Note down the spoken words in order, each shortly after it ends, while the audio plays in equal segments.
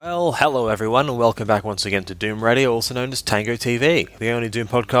Well, hello everyone, and welcome back once again to Doom Radio, also known as Tango TV, the only Doom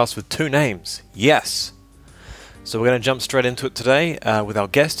podcast with two names. Yes! So we're going to jump straight into it today with our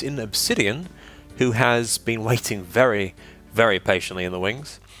guest in Obsidian, who has been waiting very, very patiently in the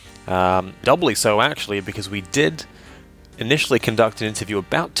wings. Doubly so, actually, because we did initially conduct an interview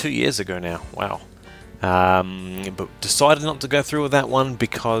about 2 years ago now. Wow. But decided not to go through with that one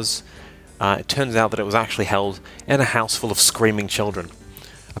because it turns out that it was actually held in a house full of screaming children.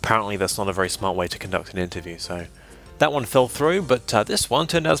 Apparently that's not a very smart way to conduct an interview, so that one fell through, but this one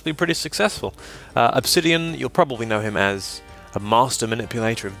turned out to be pretty successful. Obsidian, you'll probably know him as a master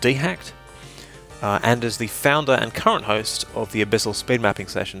manipulator of D-Hacked, and as the founder and current host of the Abyssal speed mapping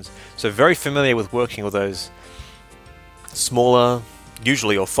sessions, so very familiar with working with those smaller,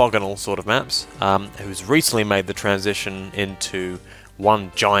 usually orthogonal sort of maps, who's recently made the transition into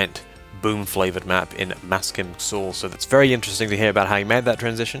one giant boom-flavoured map in Maskim Xul, so that's very interesting to hear about how he made that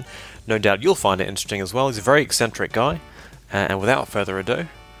transition. No doubt you'll find it interesting as well. He's a very eccentric guy, and without further ado,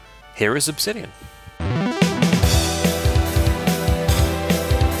 here is Obsidian.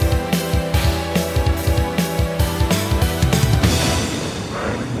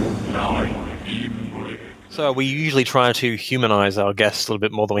 So we usually try to humanise our guests a little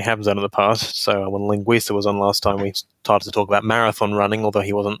bit more than we have done in the past. So when Linguista was on last time, we started to talk about marathon running, although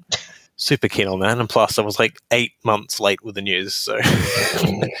he wasn't super keen on that, and plus I was like 8 months late with the news, so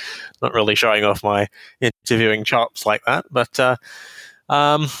not really showing off my interviewing chops like that, but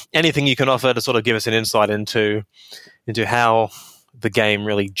anything you can offer to sort of give us an insight into how the game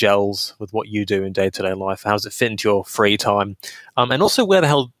really gels with what you do in day-to-day life, how does it fit into your free time, and also where the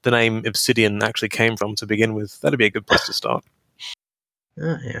hell the name Obsidian actually came from to begin with. That'd be a good place to start.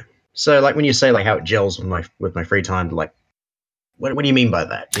 Yeah. So like when you say like how it gels with my free time, like what do you mean by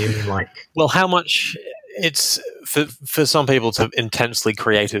that? Do you mean like... Well, how much it's... For some people, it's an intensely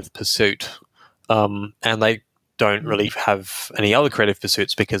creative pursuit, and they don't really have any other creative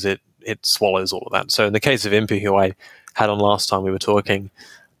pursuits because it swallows all of that. So in the case of Impi, who I had on last time we were talking,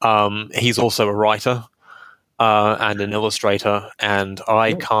 he's also a writer and an illustrator, and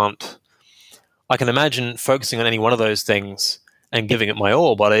I can imagine focusing on any one of those things and giving it my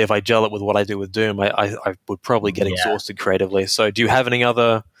all, but if I gel it with what I do with Doom, I would probably get exhausted creatively. So do you have any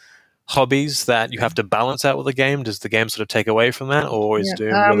other hobbies that you have to balance out with the game? Does the game sort of take away from that, or is Doom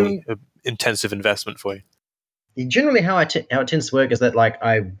really an intensive investment for you? Generally, how it tends to work is that like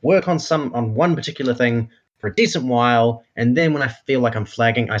I work on one particular thing for a decent while, and then when I feel like I'm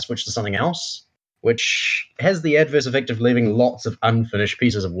flagging, I switch to something else, which has the adverse effect of leaving lots of unfinished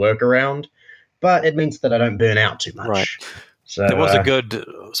pieces of work around, but it means that I don't burn out too much. Right. So there was a good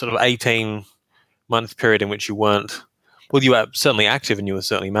sort of 18-month period in which you weren't... Well, you were certainly active and you were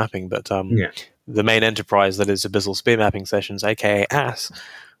certainly mapping, but the main enterprise that is Abyssal Speed Mapping Sessions, aka ASS,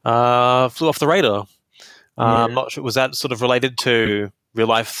 flew off the radar. I'm not sure, was that sort of related to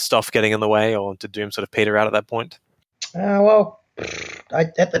real-life stuff getting in the way, or did Doom sort of peter out at that point?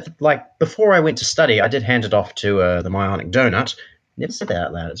 Before I went to study, I did hand it off to the Myonic Donut. Never said that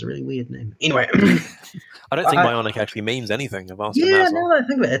out loud. It's a really weird name. Anyway... I don't think Myonic actually means anything. Now that I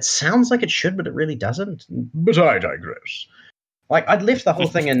think of it, it sounds like it should, but it really doesn't. But I digress. Like, I'd left the whole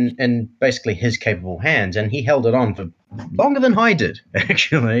thing in basically his capable hands, and he held it on for longer than I did,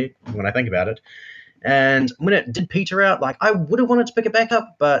 actually, when I think about it. And when it did peter out, like, I would have wanted to pick it back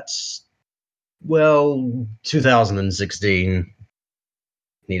up, but, well, 2016.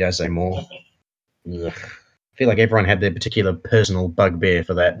 Need I say more? Ugh. I feel like everyone had their particular personal bugbear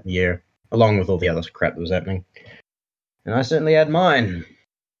for that year, along with all the other crap that was happening. And I certainly had mine.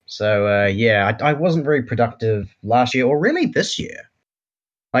 So, I wasn't very productive last year, or really this year.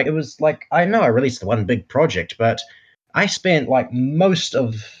 Like, it was like, I know I released one big project, but I spent, like, most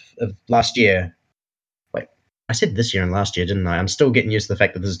of last year... Wait, I said this year and last year, didn't I? I'm still getting used to the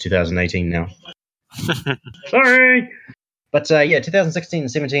fact that this is 2018 now. Sorry! But, 2016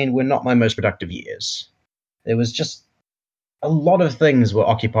 and 17 were not my most productive years. It was just... a lot of things were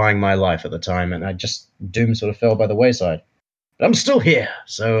occupying my life at the time, and Doom sort of fell by the wayside. But I'm still here,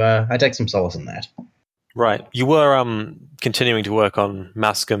 so I take some solace in that. Right. You were continuing to work on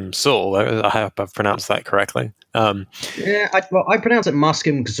Maskim Xul. I hope I've pronounced that correctly. I pronounce it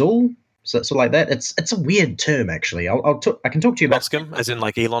Maskim Xul, so like that. It's a weird term, actually. I can talk to you about... Maskim, as in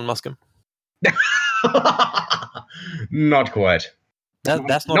like Elon Muskim? Not quite.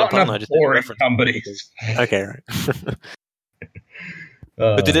 That's not a pun, I just did a reference. Companies. Okay, right.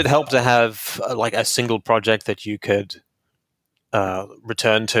 But did it help to have like a single project that you could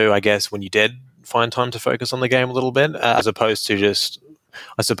return to, I guess, when you did find time to focus on the game a little bit, as opposed to just,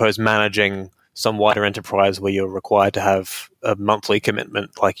 I suppose, managing some wider enterprise where you're required to have a monthly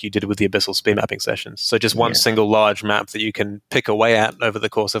commitment like you did with the Abyssal speed mapping sessions. So just one single large map that you can pick away at over the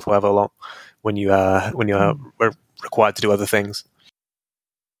course of however long when you are required to do other things.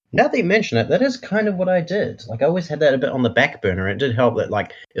 Now that you mention it, that is kind of what I did. Like, I always had that a bit on the back burner. It did help that,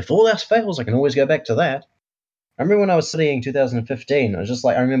 like, if all else fails, I can always go back to that. I remember when I was studying 2015, I was just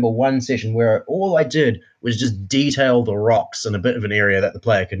like, I remember one session where all I did was just detail the rocks in a bit of an area that the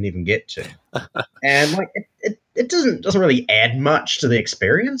player couldn't even get to. And, like, it doesn't really add much to the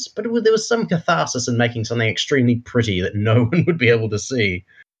experience, but there was some catharsis in making something extremely pretty that no one would be able to see.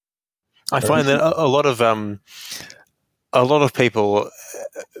 I find that a lot of people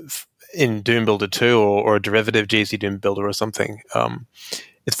in Doom Builder 2 or a derivative GZ Doom Builder or something,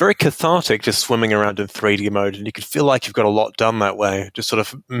 it's very cathartic just swimming around in 3D mode, and you can feel like you've got a lot done that way, just sort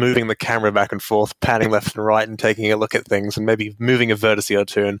of moving the camera back and forth, panning left and right and taking a look at things and maybe moving a vertice or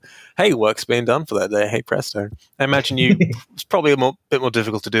two and, hey, work's been done for that day, hey presto. I imagine it's probably a bit more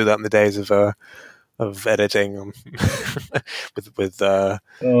difficult to do that in the days of editing with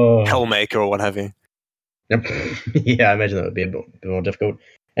Hellmaker or what have you. Yeah, I imagine that would be a bit more difficult.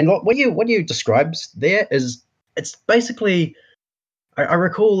 And what you describes there is, it's basically, I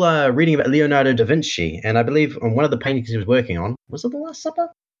recall reading about Leonardo da Vinci, and I believe on one of the paintings he was working on, was it The Last Supper?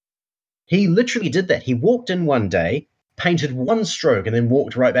 He literally did that. He walked in one day, painted one stroke, and then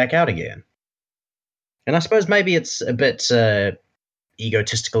walked right back out again. And I suppose maybe it's a bit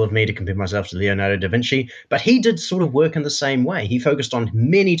egotistical of me to compare myself to Leonardo da Vinci, but he did sort of work in the same way. He focused on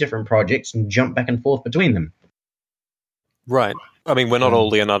many different projects and jumped back and forth between them. Right. I mean, we're not all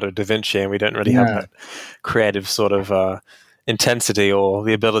Leonardo da Vinci, and we don't really have that creative sort of intensity or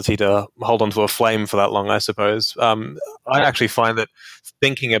the ability to hold onto a flame for that long, I suppose. I actually find that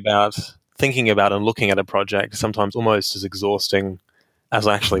thinking about and looking at a project sometimes almost as exhausting as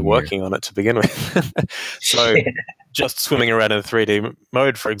actually working on it to begin with. So just swimming around in 3D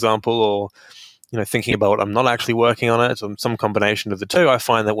mode, for example, or thinking about what I'm not actually working on it, or some combination of the two, I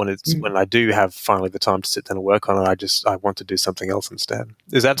find that when I do have finally the time to sit down and work on it, I want to do something else instead.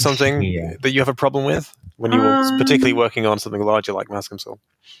 Is that something that you have a problem with when you were particularly working on something larger like Mask Himself?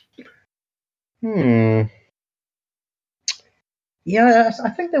 Yeah, I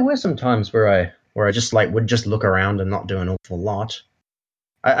think there were some times where I just would just look around and not do an awful lot.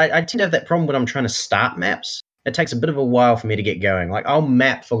 I tend to have that problem when I'm trying to start maps. It takes a bit of a while for me to get going. Like, I'll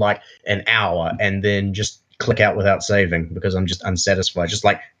map for like an hour and then just click out without saving because I'm just unsatisfied. Just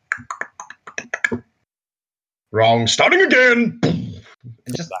like, wrong, starting again.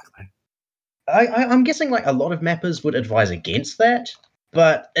 And just, I'm guessing like a lot of mappers would advise against that,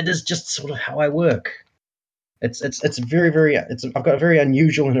 but it is just sort of how I work. It's very I've got a very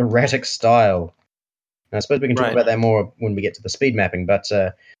unusual and erratic style. And I suppose we can talk about that more when we get to the speed mapping, but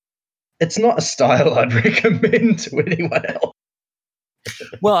it's not a style I'd recommend to anyone else.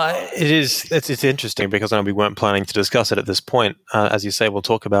 Well, it's interesting because I know we weren't planning to discuss it at this point. As you say, we'll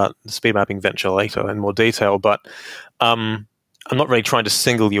talk about the speed mapping venture later in more detail, but I'm not really trying to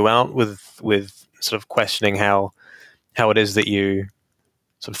single you out with sort of questioning how it is that you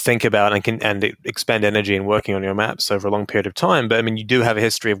sort of think about and expend energy in working on your maps over a long period of time. But I mean, you do have a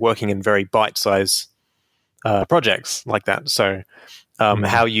history of working in very bite-sized projects like that. So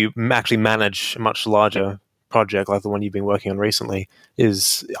how you actually manage a much larger project like the one you've been working on recently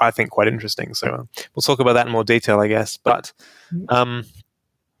is, I think, quite interesting. So we'll talk about that in more detail, I guess. But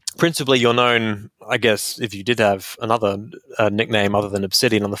principally, you're known, I guess, if you did have another nickname other than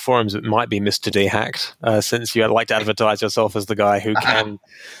Obsidian on the forums, it might be Mr. Dehacked, since you like to advertise yourself as the guy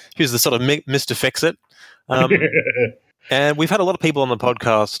who's the sort of Mr. Fix-It. And we've had a lot of people on the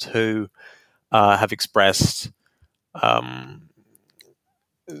podcast who have expressed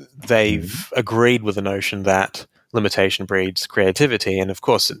they've agreed with the notion that limitation breeds creativity. And of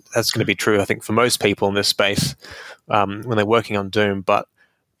course, that's going to be true, I think, for most people in this space when they're working on Doom. But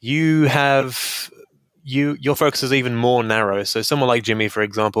your focus is even more narrow. So someone like Jimmy, for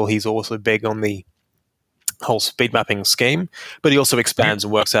example, he's also big on the whole speed mapping scheme, but he also expands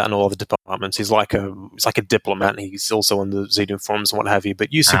and works out in all other departments. He's like a diplomat. He's also on the ZDoom forums and what have you.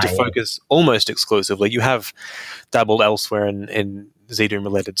 But you seem to focus almost exclusively. You have dabbled elsewhere in ZDoom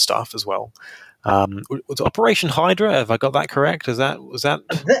related stuff as well. Was Operation Hydra? Have I got that correct? Was that?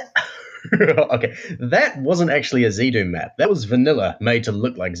 Okay, that wasn't actually a ZDoom map. That was vanilla, made to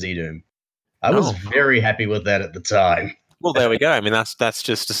look like ZDoom. I was very happy with that at the time. Well, there we go. I mean, that's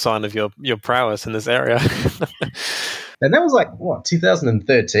just a sign of your prowess in this area. And that was like, what,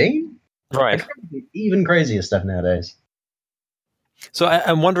 2013? Right. Even crazier stuff nowadays. So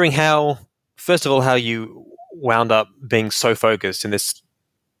I'm wondering how you wound up being so focused in this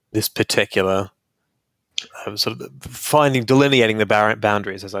this particular sort of delineating the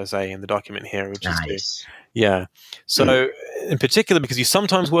boundaries, as I say in the document here, which is Nice. yeah. So in particular, because you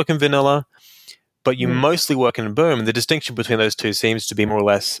sometimes work in vanilla, but you mostly work in Boom, and the distinction between those two seems to be more or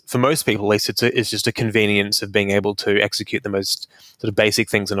less, for most people at least, it's just a convenience of being able to execute the most sort of basic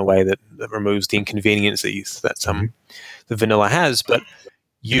things in a way that removes the inconveniences that the vanilla has. But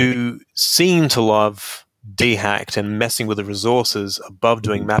you seem to love dehacked and messing with the resources above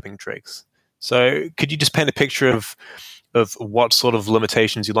doing mapping tricks. So could you just paint a picture of what sort of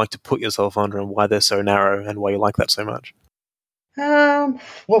limitations you like to put yourself under and why they're so narrow and why you like that so much?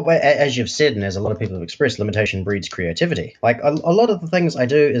 Well, as you've said, and as a lot of people have expressed, limitation breeds creativity. Like a lot of the things I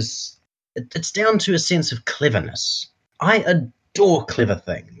do it's down to a sense of cleverness. I adore clever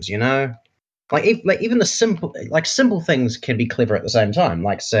things, you know. Like even the simple things can be clever at the same time.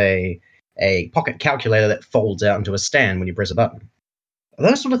 Like say a pocket calculator that folds out into a stand when you press a button.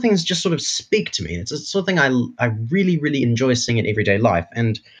 Those sort of things just sort of speak to me. It's a sort of thing I really really enjoy seeing in everyday life,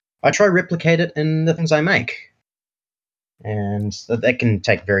 and I try to replicate it in the things I make. And that can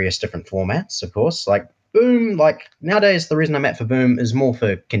take various different formats, of course. Like Boom, like nowadays, the reason I'm at for Boom is more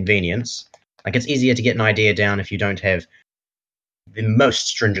for convenience. Like it's easier to get an idea down if you don't have the most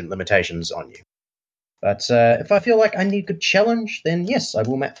stringent limitations on you. But if I feel like I need a good challenge, then yes, I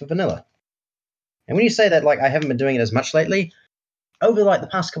will map for vanilla. And when you say that, like I haven't been doing it as much lately, over like the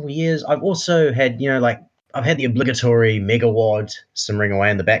past couple of years, I've also had, I've had the obligatory Megawad simmering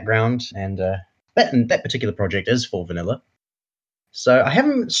away in the background, and that particular project is for vanilla. So I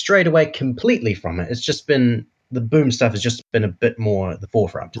haven't strayed away completely from it. It's just been the Boom stuff has just been a bit more at the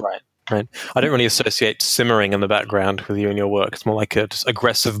forefront. Right. I don't really associate simmering in the background with you and your work. It's more like a just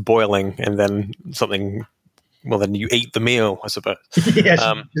aggressive boiling and then something. Well, then you eat the meal, I suppose. Yes.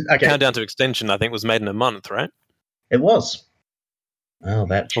 Okay. Countdown to Extinction, I think, was made in a month, right? It was. Oh,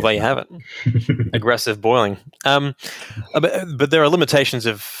 that. Well, there you have it. Aggressive boiling. But there are limitations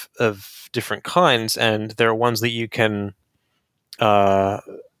of different kinds, and there are ones that you can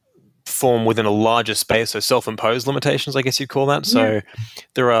form within a larger space, so self-imposed limitations, I guess you'd call that. So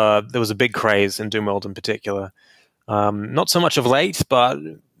there was a big craze in Doomworld in particular. Not so much of late, but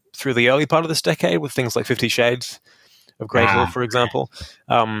through the early part of this decade with things like 50 Shades of Grey Hill, for example.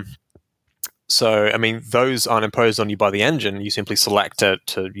 So, I mean, those aren't imposed on you by the engine. You simply select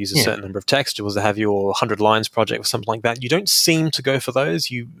to use a certain number of textures to have your 100 lines project or something like that. You don't seem to go for those.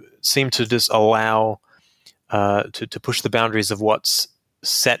 You seem to just allow to push the boundaries of what's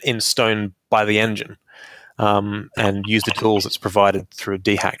set in stone by the engine, and use the tools that's provided through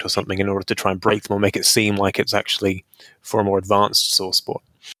Dehacked or something in order to try and break them or make it seem like it's actually for a more advanced source port.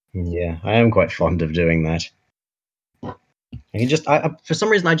 Yeah, I am quite fond of doing that. For some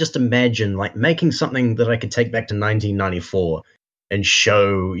reason, I just imagine like making something that I could take back to 1994 and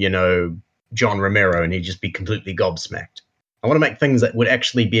show, John Romero, and he'd just be completely gobsmacked. I want to make things that would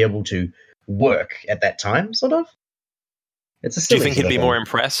actually be able to work at that time, sort of. It's a silly. Do you think he'd be more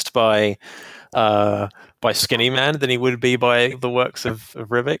impressed by Skinny Man than he would be by the works of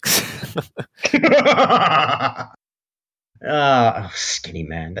Rivix? Skinny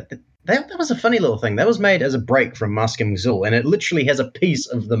Man. That was a funny little thing. That was made as a break from Masking Zul, and it literally has a piece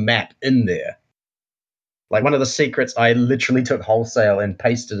of the map in there. Like one of the secrets, I literally took wholesale and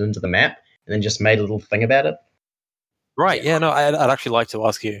pasted into the map, and then just made a little thing about it. Right. Yeah. No, I'd actually like to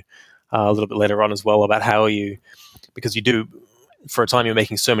ask you a little bit later on as well about how you, because you do, for a time, you're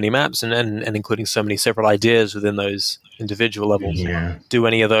making so many maps and including so many separate ideas within those individual levels. Yeah. Do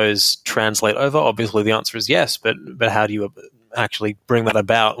any of those translate over? Obviously, the answer is yes, but how do you actually bring that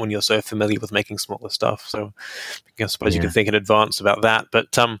about when you're so familiar with making smaller stuff? So I suppose you can think in advance about that.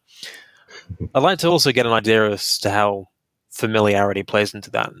 But I'd like to also get an idea as to how familiarity plays into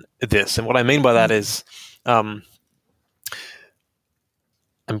this. And what I mean by that is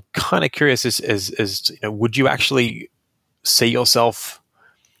I'm kind of curious is would you actually see yourself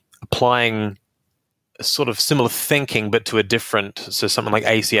applying a sort of similar thinking but to a different, so something like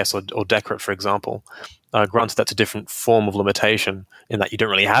ACS or Decret, for example? Granted, that's a different form of limitation in that you don't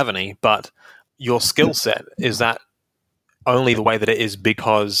really have any, but your skill set, is that only the way that it is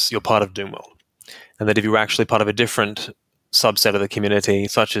because you're part of Doomworld? And that if you were actually part of a different subset of the community,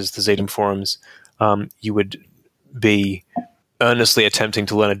 such as the Zetum forums, you would be earnestly attempting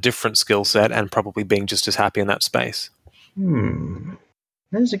to learn a different skill set and probably being just as happy in that space? That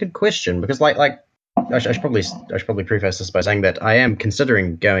is a good question, because I should probably preface this by saying that I am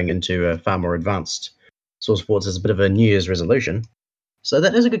considering going into a far more advanced source ports as a bit of a New Year's resolution. So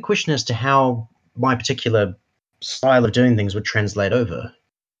that is a good question as to how my particular style of doing things would translate over.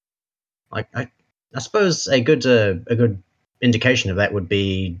 Like I suppose a good indication of that would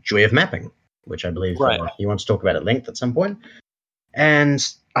be Joy of Mapping, which I believe you want to talk about at length at some point. And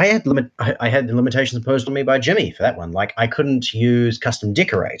I had the limitations imposed on me by Jimmy for that one. Like, I couldn't use custom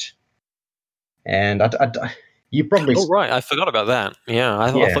decorate, and you probably. Oh, right, I forgot about that. Yeah, I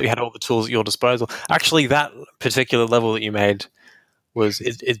thought you had all the tools at your disposal. Actually, that particular level that you made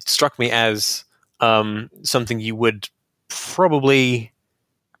it struck me as something you would probably.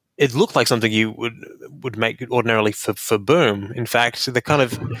 It looked like something you would make ordinarily for Boom. In fact, the kind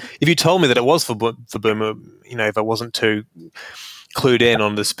of if you told me that it was for Boom, if I wasn't too clued in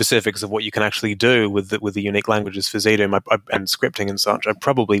on the specifics of what you can actually do with the unique languages for ZDoom and scripting and such, I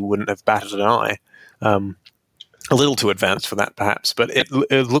probably wouldn't have batted an eye. A little too advanced for that, perhaps, but it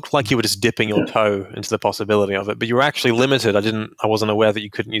looked like you were just dipping your toe into the possibility of it. But you were actually limited. I wasn't aware that you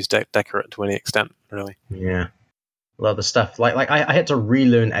couldn't use Decorate to any extent, really. Yeah, a lot of the stuff like I had to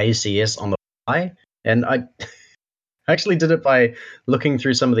relearn ACS on the fly, and I actually did it by looking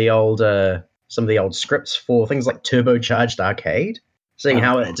through some of the old scripts for things like Turbocharged Arcade, seeing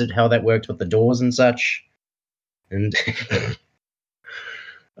how that worked with the doors and such. And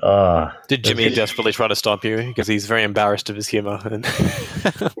did Jimmy desperately try to stop you because he's very embarrassed of his humor?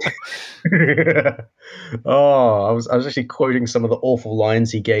 I was actually quoting some of the awful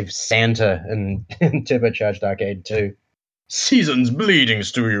lines he gave Santa in Turbocharged Arcade 2. Season's bleeding,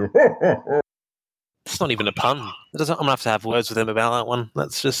 Stew. It's not even a pun. I'm gonna have to have words with him about that one.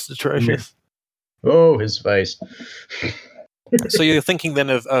 That's just atrocious. Oh, his face. So you're thinking then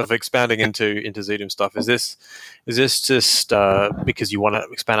of expanding into ZDoom stuff. Is this just because you want to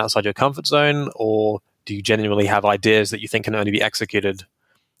expand outside your comfort zone, or do you genuinely have ideas that you think can only be executed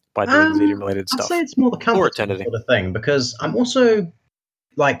by doing ZDoom related stuff? I'd say it's more the comfort zone sort of thing, because I'm also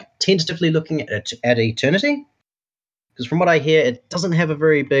tentatively looking at Eternity, because from what I hear, it doesn't have a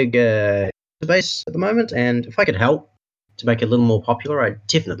very big base at the moment, and if I could help to make it a little more popular, I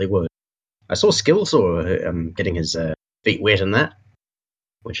definitely would. I saw Skillsaw getting his feet wet in that,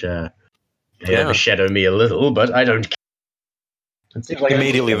 which overshadow me a little, but I don't care. Like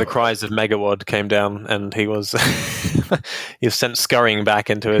immediately the cries of Megawad came down, and he was he was sent scurrying back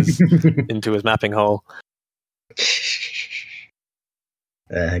into his mapping hole.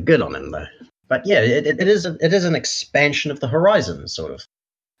 Good on him, though. But yeah, it is an expansion of the horizon, sort of.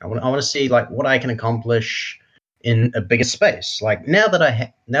 I want to see what I can accomplish in a bigger space. Like now that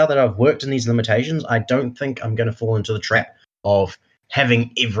I've worked in these limitations, I don't think I'm going to fall into the trap of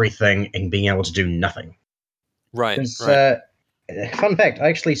having everything and being able to do nothing. Right. Fun fact: I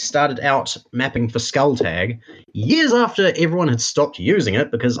actually started out mapping for Skulltag years after everyone had stopped using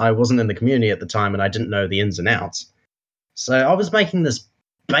it because I wasn't in the community at the time and I didn't know the ins and outs. So I was making this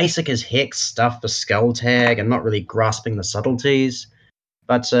basic as heck stuff for Skulltag and not really grasping the subtleties.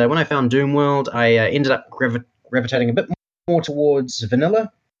 But when I found Doomworld, I ended up gravitating a bit more towards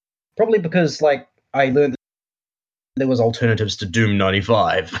vanilla, probably because I learned that there was alternatives to Doom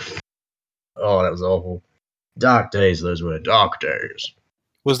 95. Oh, that was awful. Dark days, those were dark days.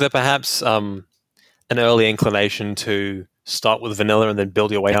 Was there perhaps an early inclination to start with vanilla and then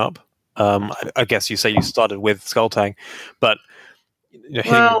build your way up? I guess you say you started with Skulltag, but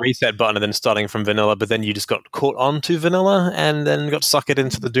hitting the reset button and then starting from vanilla, but then you just got caught onto vanilla and then got suckered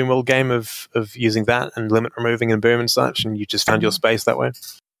into the Doomworld game of using that and limit removing and Boom and such, and you just found your space that way?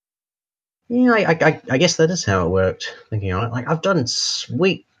 Yeah, I guess that is how it worked, thinking on it. I've done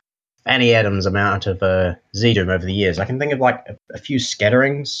sweet Fanny Adams amount of ZDoom over the years. I can think of a few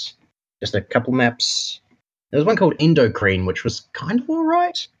scatterings, just a couple maps. There was one called Endocrine, which was kind of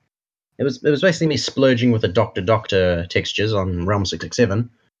alright. It was basically me splurging with the Doctor textures on Realm 667.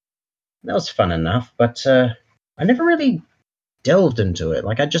 That was fun enough, but I never really delved into it.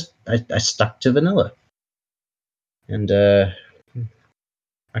 I stuck to vanilla. And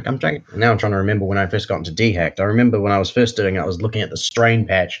I'm trying to remember when I first got into Dehacked. I remember when I was first doing it, I was looking at the strain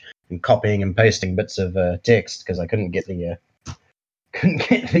patch and copying and pasting bits of text because I couldn't get the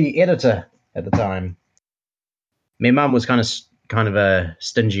editor at the time. My mum was kind of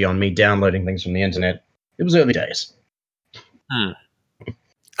stingy on me downloading things from the internet. It was early days.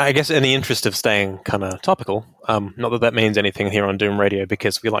 I guess in the interest of staying kind of topical, not that means anything here on Doom Radio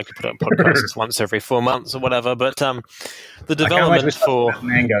because we like to put up podcasts once every 4 months or whatever, but the development for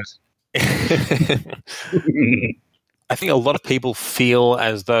mangoes. I think a lot of people feel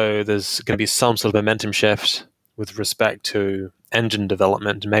as though there's going to be some sort of momentum shift with respect to engine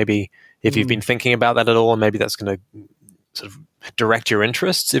development. Maybe if you've been thinking about that at all, maybe that's going to sort of direct your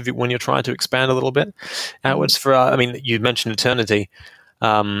interests when you're trying to expand a little bit outwards. You mentioned Eternity.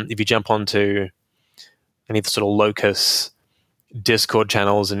 If you jump onto any of the sort of Locus Discord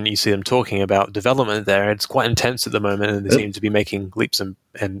channels and you see them talking about development there, it's quite intense at the moment, and they seem to be making leaps and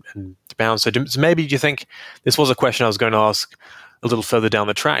bounds. So maybe do you think this was a question I was going to ask a little further down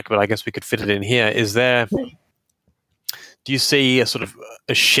the track, but I guess we could fit it in here. Do you see a sort of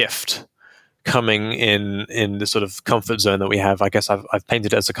a shift coming in the sort of comfort zone that we have? I guess I've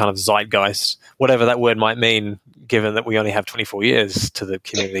painted it as a kind of zeitgeist, whatever that word might mean, given that we only have 24 years to the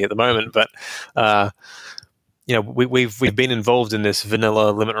community at the moment. But we've been involved in this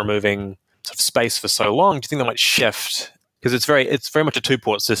vanilla limit removing sort of space for so long. Do you think that might shift? Because it's very much a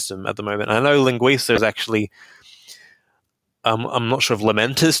two-port system at the moment. And I know Linguisa is actually. I'm not sure if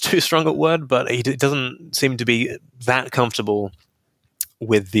lament is too strong a word, but he doesn't seem to be that comfortable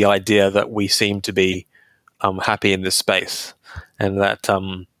with the idea that we seem to be happy in this space, and that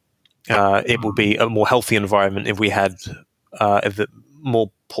it will be a more healthy environment if we had if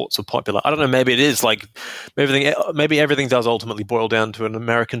more ports were popular. I don't know. Maybe it is like maybe everything does ultimately boil down to an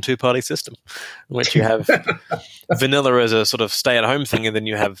American two-party system, in which you have vanilla as a sort of stay-at-home thing, and then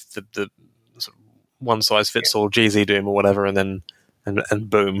you have the sort of one-size-fits-all GZ Doom or whatever, and then and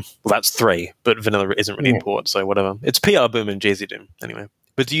boom. Well, that's 3, but vanilla isn't really in port, so whatever. It's PR Boom and GZ Doom anyway.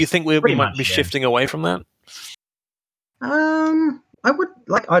 But do you think we might be shifting away from that? I would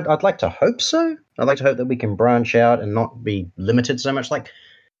like. I'd like to hope so. I'd like to hope that we can branch out and not be limited so much. Like,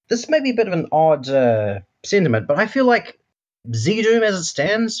 this may be a bit of an odd sentiment, but I feel like Z Doom as it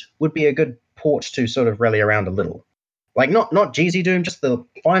stands would be a good port to sort of rally around a little. Like, not GZ Doom, just the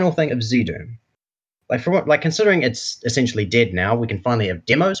final thing of Z Doom. Considering it's essentially dead now, we can finally have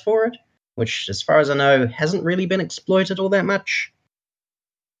demos for it, which, as far as I know, hasn't really been exploited all that much.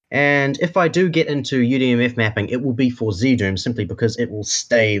 And if I do get into UDMF mapping, it will be for Z Doom simply because it will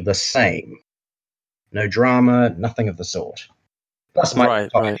stay the same. No drama, nothing of the sort. Plus, my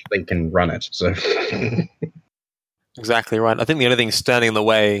laptop actually can run it. So exactly right. I think the only thing standing in the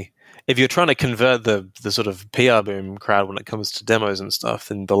way, if you're trying to convert the sort of PR Boom crowd when it comes to demos and stuff,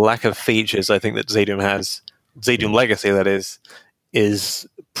 then the lack of features I think that Z Doom has, Z Doom Legacy that is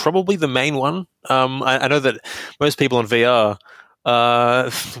probably the main one. I know that most people on VR,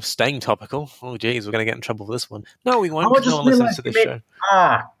 staying topical. Oh, geez, we're going to get in trouble for this one. No, we won't. No one listens to this show.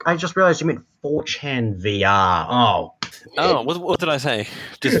 I just realized you meant 4chan VR. Oh, what did I say?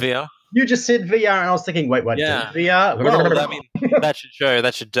 Just VR? You just said VR, and I was thinking, wait, what? Yeah. VR? Well, I mean, that should show.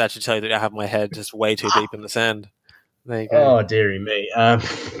 That should tell you that I have my head just way too deep in the sand. There you go. Oh, dearie me.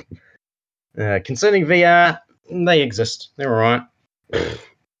 Concerning VR, they exist. They're all right.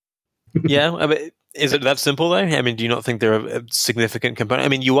 Yeah, I mean, is it that simple though? I mean, do you not think they're a significant component? I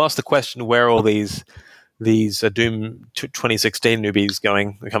mean, you asked the question where all these Doom 2016 newbies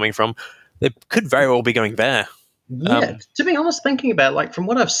coming from. They could very well be going there. Yeah, to be honest, thinking about it, like from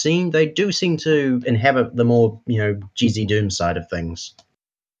what I've seen, they do seem to inhabit the more GZ Doom side of things.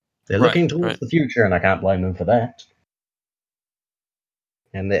 They're looking towards the future, and I can't blame them for that.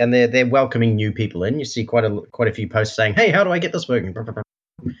 And they're welcoming new people in. You see quite a few posts saying, "Hey, how do I get this working?"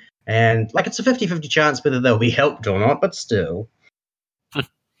 And like it's a 50-50 chance whether they'll be helped or not, but still.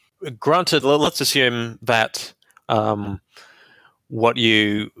 Granted, let's assume that what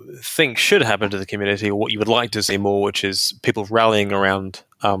you think should happen to the community, or what you would like to see more, which is people rallying around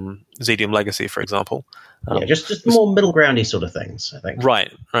Z Doom Legacy, for example. Just more middle groundy sort of things, I think. Right.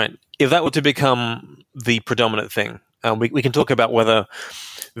 If that were to become the predominant thing, we can talk about whether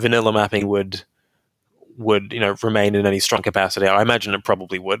vanilla mapping would remain in any strong capacity. I imagine it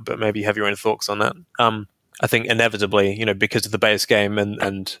probably would, but maybe you have your own thoughts on that. I think inevitably, because of the base game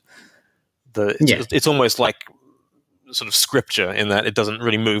and it's almost like sort of scripture in that it doesn't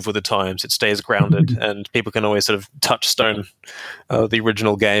really move with the times. It stays grounded, and people can always sort of touchstone the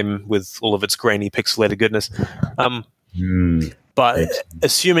original game with all of its grainy, pixelated goodness. But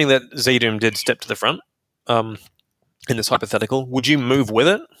assuming that Z Doom did step to the front in this hypothetical, would you move with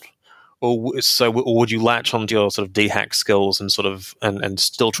it? Or would you latch onto your sort of dehack skills and sort of and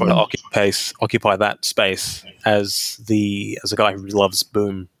still try to occupy that space as a guy who loves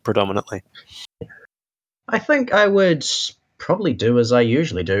Boom predominantly? I think I would probably do as I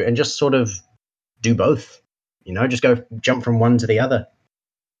usually do and just sort of do both. Just jump from one to the other.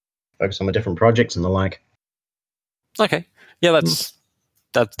 Focus on the different projects and the like. Okay. Yeah,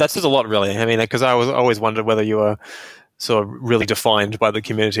 that says a lot, really. I mean, because I always wondered whether you were sort of really defined by the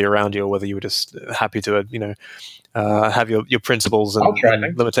community around you, or whether you were just happy to, have your principles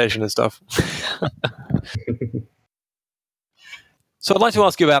and limitation and stuff. So I'd like to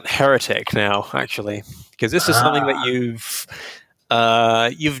ask you about Heretic now, actually, because this is something that you've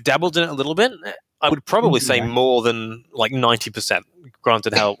dabbled in it a little bit. I would probably say more than like 90%.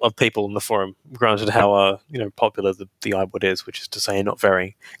 Granted, how of people in the forum, granted how popular the iWood is, which is to say, not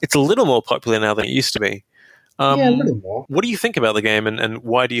very. It's a little more popular now than it used to be. Yeah, a little more. What do you think about the game, and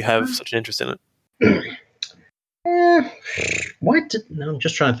why do you have such an interest in it? I'm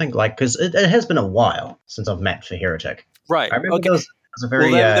just trying to think, because it has been a while since I've mapped for Heretic. Right. I remember there was a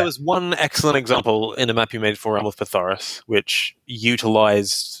very... there was one excellent example in a map you made for Realm of Pytharis, which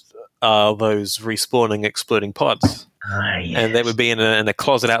utilized those respawning exploding pods. Yes. And they would be in a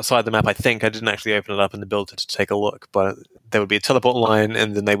closet outside the map, I think. I didn't actually open it up in the builder to take a look, but there would be a teleport line,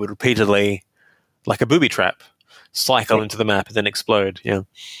 and then they would repeatedly, like a booby trap, cycle into the map and then explode. Yeah.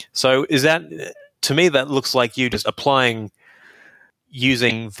 So is that... To me, that looks like you just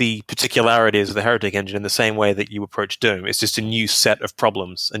using the particularities of the Heretic engine in the same way that you approach Doom. It's just a new set of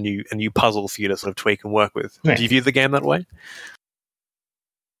problems, a new puzzle for you to sort of tweak and work with. Yeah. Do you view the game that way?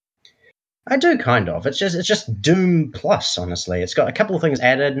 I do, kind of. It's just Doom Plus, honestly. It's got a couple of things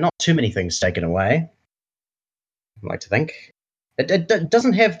added, not too many things taken away. I like to think. It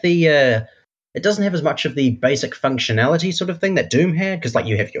doesn't have the... It doesn't have as much of the basic functionality sort of thing that Doom had, because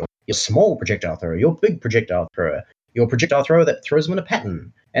you have your small projectile thrower, your big projectile thrower, your projectile thrower that throws them in a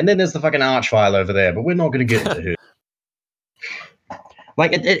pattern, and then there's the fucking Archvile over there, but we're not going to get into her.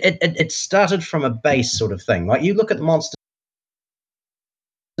 It started from a base sort of thing. You look at the monsters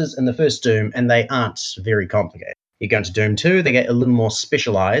in the first Doom, and they aren't very complicated. You go into Doom 2, they get a little more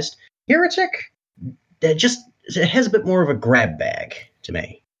specialized. Heretic, it has a bit more of a grab bag to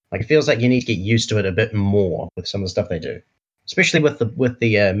me. It feels like you need to get used to it a bit more with some of the stuff they do, especially with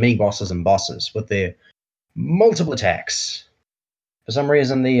the mini bosses and bosses with their multiple attacks. For some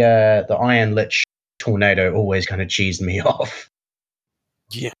reason, the Iron Lich tornado always kind of cheesed me off.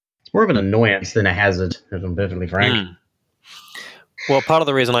 Yeah, it's more of an annoyance than a hazard, if I'm perfectly frank. Well, part of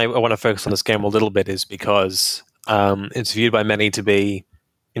the reason I want to focus on this game a little bit is because it's viewed by many to be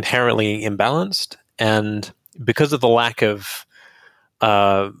inherently imbalanced, and because of the lack of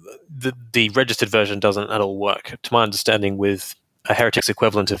the registered version doesn't at all work, to my understanding, with a Heretic's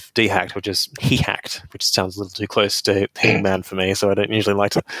equivalent of dehacked, which is he hacked, which sounds a little too close to Hangman for me, so I don't usually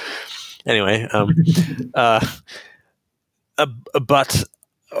like to. Anyway, but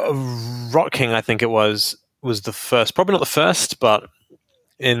Rot King, I think it was the first, probably not the first, but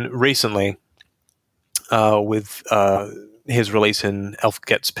recently with his release in Elf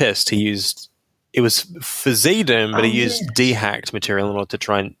Gets Pissed, he used. It was for Zdoom, but he used dehacked material in order to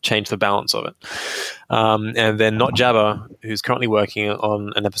try and change the balance of it. And then Not Jabba, who's currently working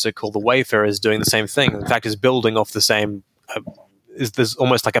on an episode called The Wayfarer, is doing the same thing. In fact, is building off the same... there's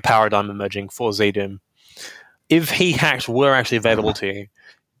almost like a paradigm emerging for Zdoom. If he hacked were actually available to you,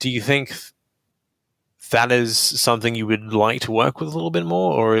 do you think that is something you would like to work with a little bit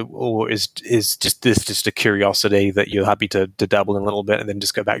more, or is just a curiosity that you're happy to dabble in a little bit and then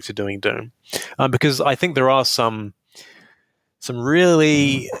just go back to doing Doom? Because I think there are some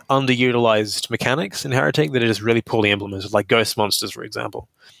really underutilized mechanics in Heretic that are just really poorly implemented, like ghost monsters, for example.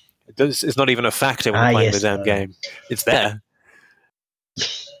 It's not even a factor when you're playing the damn game. It's there.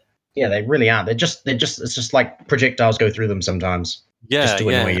 Yeah, they really aren't. It's just like projectiles go through them sometimes. Yeah.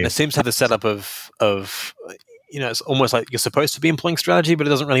 And it seems to have the setup of it's almost like you're supposed to be employing strategy, but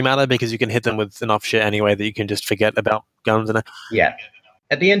it doesn't really matter because you can hit them with enough shit anyway that you can just forget about guns and yeah.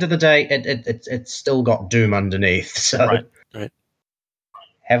 At the end of the day, it's still got Doom underneath. So right.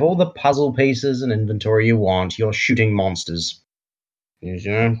 Have all the puzzle pieces and inventory you want. You're shooting monsters.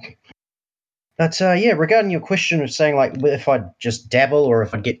 But regarding your question of saying if I just dabble or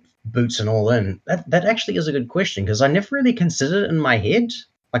if I get boots and all in, that actually is a good question, because I never really considered it in my head.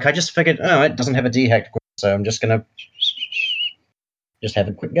 I just figured, it doesn't have a dehacked, so I'm just gonna just have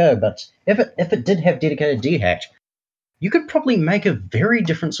a quick go. But if it did have dedicated dehacked, you could probably make a very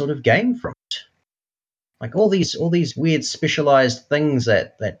different sort of game from it. All these weird specialized things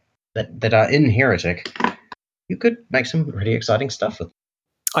that are in Heretic, you could make some really exciting stuff with.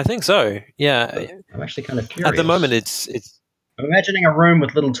 I think so. Yeah, I'm actually kind of curious. At the moment, it's. I'm imagining a room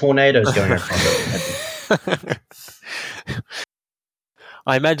with little tornadoes going across it.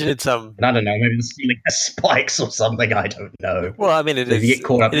 I imagine it's I don't know. Maybe the ceiling has spikes or something. I don't know. Well, I mean, it is. You get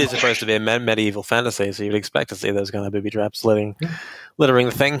caught up. It is supposed to be a medieval fantasy, so you'd expect to see those kind of booby traps littering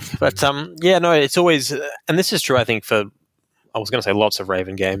the thing. But it's always, and this is true. I think for I was going to say lots of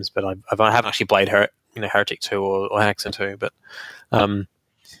Raven games, but I haven't actually played Heretic 2 or Hexen 2, but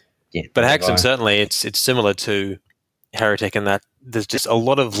Hexen certainly it's similar to Heretic in that there's just a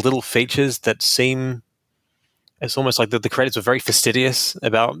lot of little features that seem. It's almost like the creators were very fastidious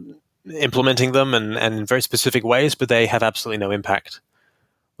about implementing them and in very specific ways, but they have absolutely no impact.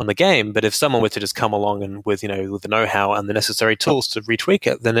 on the game. But if someone were to just come along and with the know-how and the necessary tools to retweak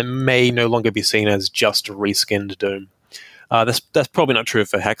it, then it may no longer be seen as just a reskinned Doom. That's probably not true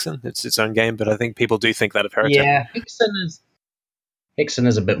for Hexen. It's its own game, but I think people do think that of Heretic. Yeah, Hexen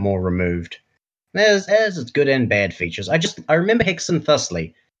is a bit more removed. There's its good and bad features. I remember Hexen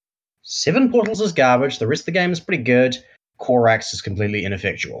thusly. 7 portals is garbage. The rest of the game is pretty good. Corax is completely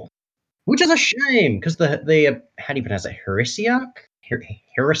ineffectual, which is a shame because the how do you pronounce it? Heresiarch?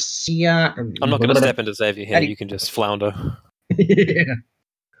 Heresiarch? I'm not going to step in to save you here. You can just flounder. Yeah,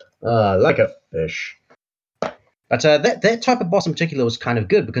 like a fish. But that type of boss in particular was kind of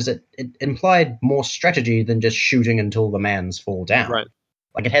good because it implied more strategy than just shooting until the mans fall down. Right.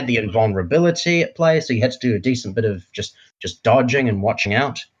 Like it had the invulnerability at play, so you had to do a decent bit of just dodging and watching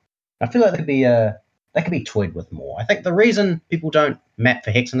out. I feel like that could be toyed with more. I think the reason people don't map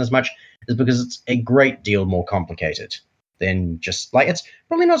for Hexen as much is because it's a great deal more complicated than just like it's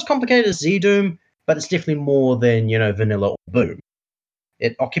probably not as complicated as Z-Doom, but it's definitely more than vanilla or Boom.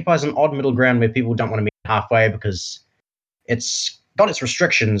 It occupies an odd middle ground where people don't want to meet halfway because it's got its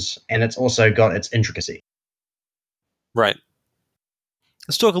restrictions and it's also got its intricacy. Right.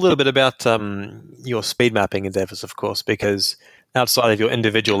 Let's talk a little bit about your speed mapping endeavors, of course, because outside of your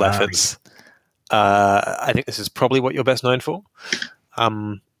individual efforts, I think this is probably what you're best known for.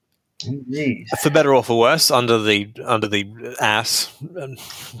 Indeed. For better or for worse, under the ass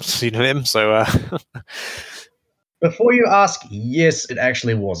pseudonym. So, before you ask, yes, it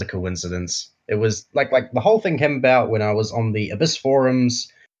actually was a coincidence. It was like the whole thing came about when I was on the Abyss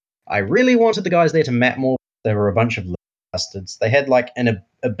forums. I really wanted the guys there to map more. There were a bunch of bastards. They had like an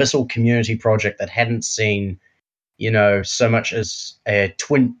abyssal community project that hadn't seen, so much as a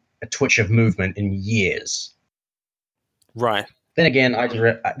twitch of movement in years. Right. Then again,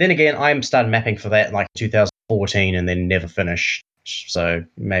 I started mapping for that in like 2014 and then never finished. So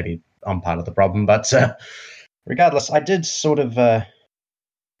maybe I'm part of the problem. But regardless, I did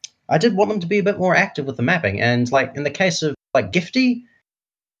I did want them to be a bit more active with the mapping. And like in the case of like Gifty,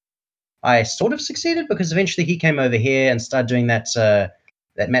 I sort of succeeded because eventually he came over here and started doing that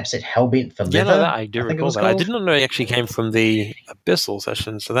map set Hellbent for Liver. Yeah, no, I do recall that. I did not know he actually came from the Abyssal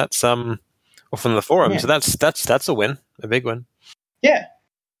session, so that's or from the forum. Yeah. So that's a win, a big win. Yeah,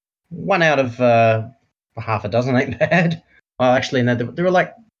 1 out of half a dozen ain't bad. Well, actually, no,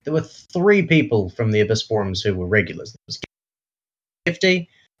 there were 3 people from the Abyss forums who were regulars. There was Gifty,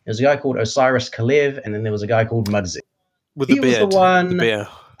 there was a guy called Osiris Kalev, and then there was a guy called Mudzik. With the beard. Was the one, the beard.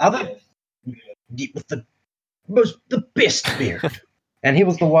 With the best beard. And he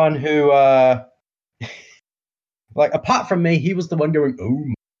was the one who, like, apart from me, he was the one going, oh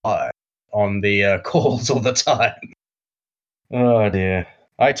my, on the calls all the time. Oh dear.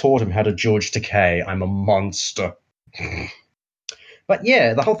 I taught him how to George Takei. I'm a monster. But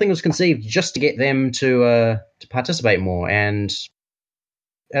yeah, the whole thing was conceived just to get them to participate more. And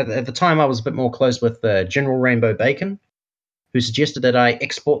at the time, I was a bit more close with General Rainbow Bacon, who suggested that I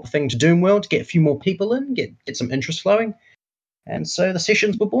export the thing to Doomworld to get a few more people in, get some interest flowing. And so the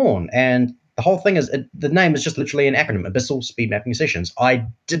sessions were born. And the whole thing is, the name is just literally an acronym, Abyssal Speed Mapping Sessions. I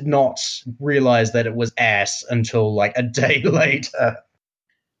did not realize that it was ass until like a day later.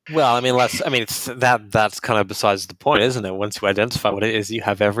 Well, I mean, that's kind of besides the point, isn't it? Once you identify what it is, you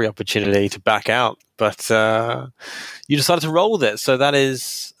have every opportunity to back out. But you decided to roll with it. So that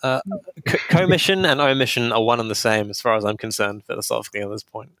is commission and omission are one and the same as far as I'm concerned, philosophically, at this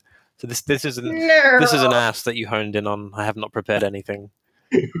point. So this is an ass that you honed in on. I have not prepared anything.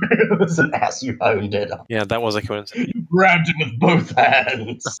 It was an ass you honed in on. Yeah, that was a coincidence. You grabbed it with both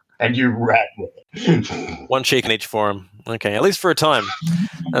hands and you ran with it. One cheek in each forum. Okay, at least for a time,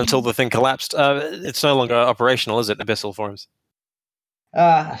 until the thing collapsed. It's no longer operational, is it? Abyssal forums.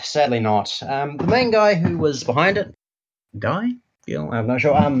 Sadly not. The main guy who was behind it, I'm not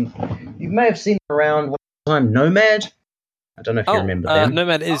sure. You may have seen him around one time, Nomad. I don't know if you remember them.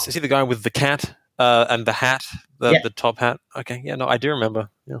 Nomad is he the guy with the cat and the hat, the top hat? Okay, yeah, no, I do remember.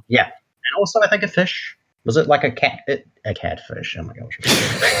 Yeah, and also I think a fish. Was it like a catfish? Oh my gosh.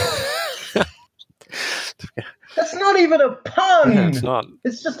 That's not even a pun! No, it's not.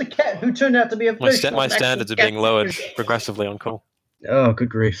 It's just a cat who turned out to be a fish. My standards are being lowered progressively on call. Oh, good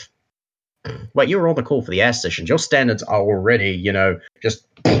grief. Wait, you were on the call for the ass sessions. Your standards are already, just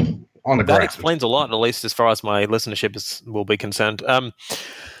on the ground. That explains a lot, at least as far as my listenership will be concerned.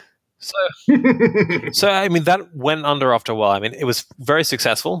 So I mean, that went under after a while. I mean, it was very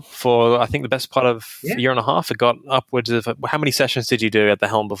successful for, I think, the best part of a year and a half. It got upwards of, how many sessions did you do at the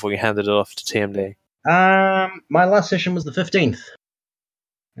helm before you handed it off to TMD? My last session was the 15th.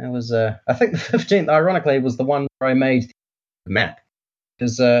 That was, I think the 15th, ironically, was the one where I made the map.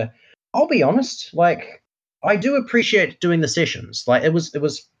 Because I'll be honest, like I do appreciate doing the sessions. Like it was,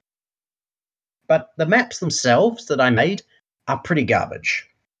 but the maps themselves that I made are pretty garbage.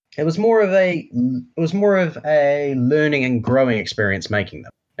 It was more of a learning and growing experience making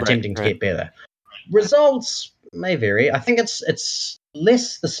them, attempting to get better. Results may vary. I think it's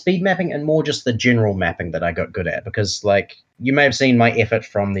less the speed mapping and more just the general mapping that I got good at, because like you may have seen my effort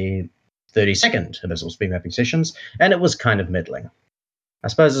from the 30-second Abyssal speed mapping sessions, and it was kind of middling. I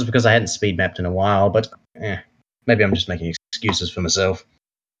suppose it's because I hadn't speed mapped in a while, but maybe I'm just making excuses for myself.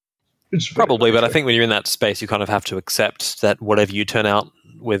 Probably, but I think when you're in that space, you kind of have to accept that whatever you turn out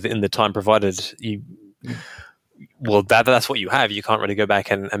with in the time provided, that's what you have. You can't really go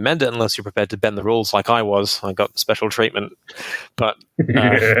back and amend it unless you're prepared to bend the rules like I was. I got special treatment. But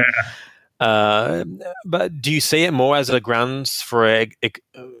but do you see it more as a grounds for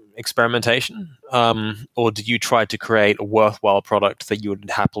experimentation? Or did you try to create a worthwhile product that you would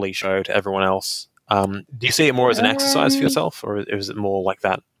happily show to everyone else? Do you see it more as an exercise for yourself, or is it more like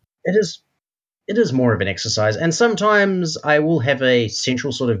that? It is more of an exercise, and sometimes I will have a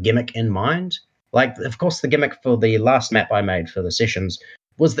central sort of gimmick in mind. Like, of course, the gimmick for the last map I made for the sessions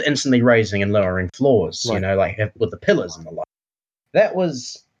was the instantly raising and lowering floors, right. Like with the pillars and the like. That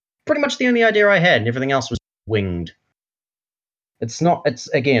was pretty much the only idea I had, and everything else was winged. It's not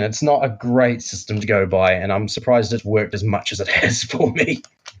a great system to go by, and I'm surprised it's worked as much as it has for me.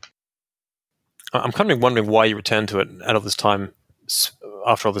 I'm kind of wondering why you returned to it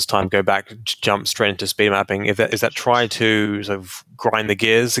after all this time, go back, jump straight into speed mapping. Is that try to sort of grind the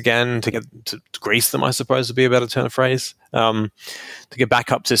gears again to get to grease them, I suppose would be a better turn of phrase, to get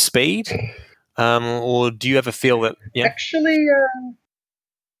back up to speed? Or do you ever feel that? Yeah.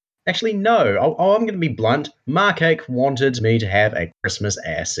 Actually, no. I'm going to be blunt. Mark Ake wanted me to have a Christmas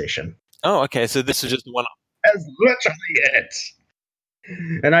ass session. Oh, okay. So this is just the one. That's literally it.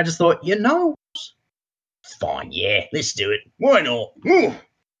 And I just thought, fine, yeah, let's do it. Why not? Ooh.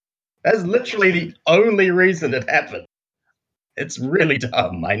 That's literally the only reason it happened. It's really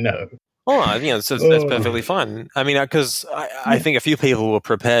dumb, I know. Oh, that's perfectly fine. I mean, because I think a few people were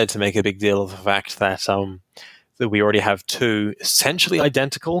prepared to make a big deal of the fact that that we already have two essentially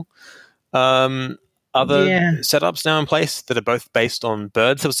identical other setups now in place that are both based on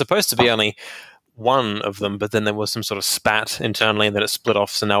birds. There was supposed to be only one of them, but then there was some sort of spat internally, and then it split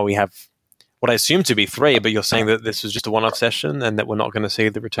off. So now we have what I assume to be three, but you're saying that this was just a one-off session and that we're not going to see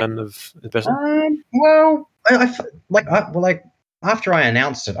the return of the person? After I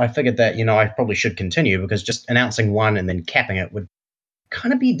announced it, I figured that, I probably should continue, because just announcing one and then capping it would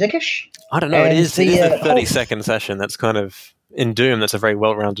kind of be dickish. I don't know. It is a 30-second session. That's kind of, in Doom, that's a very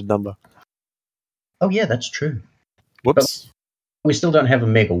well-rounded number. Oh, yeah, that's true. Whoops. But we still don't have a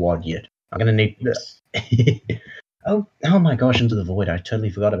Megawad yet. I'm going to need this. Oh my gosh, Into the Void. I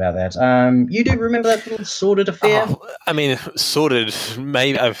totally forgot about that. You do remember that little sordid affair? I mean, sordid,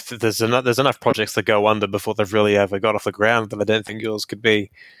 maybe. There's enough projects that go under before they've really ever got off the ground that I don't think yours could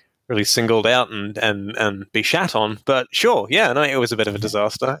be really singled out and be shat on. But sure, yeah, no, it was a bit of a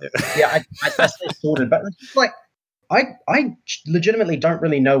disaster. Yeah, I say sordid, but it's just like, I legitimately don't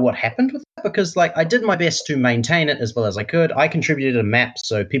really know what happened with that, because like I did my best to maintain it as well as I could. I contributed a map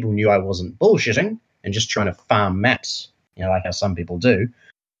so people knew I wasn't bullshitting and just trying to farm maps, like how some people do.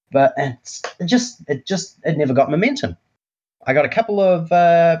 But it never got momentum. I got a couple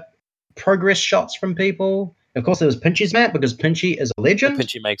of progress shots from people. Of course, there was Pinchy's map, because Pinchy is a legend.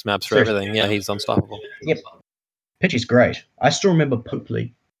 Pinchy makes maps for everything. Yeah, he's unstoppable. Yep. Pinchy's great. I still remember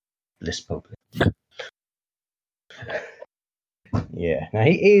Popely. Bliss Popely. Yeah. Now,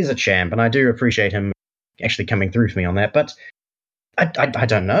 he is a champ, and I do appreciate him actually coming through for me on that, but I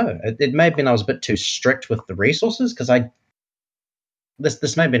don't know. It may have been I was a bit too strict with the resources, because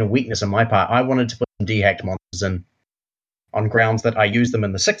this may have been a weakness on my part. I wanted to put some dehacked monsters in on grounds that I used them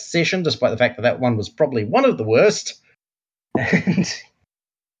in the 6th session, despite the fact that one was probably one of the worst. And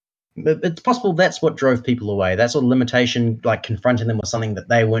it's possible that's what drove people away. That sort of limitation, like confronting them with something that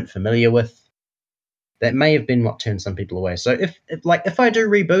they weren't familiar with, that may have been what turned some people away. So if I do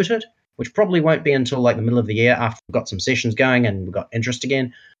reboot it, which probably won't be until like the middle of the year after we've got some sessions going and we've got interest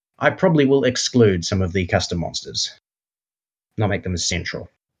again, I probably will exclude some of the custom monsters, not make them as central.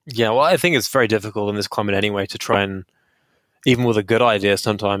 Yeah, well, I think it's very difficult in this climate anyway to try and, even with a good idea,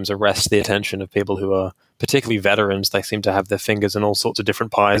 sometimes arrest the attention of people who are particularly veterans. They seem to have their fingers in all sorts of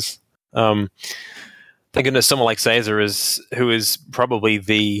different pies. Thank goodness someone like Caesar who is probably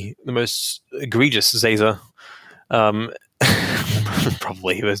the most egregious Caesar.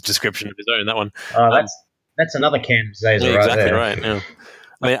 Probably his description of his own, that one. That's another can of Caesar, yeah, right exactly there. Right, yeah.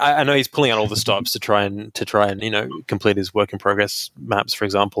 I mean, I know he's pulling out all the stops to try and complete his work in progress maps, for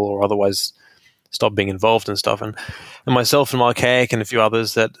example, or otherwise stop being involved and stuff. And myself and Archaic and a few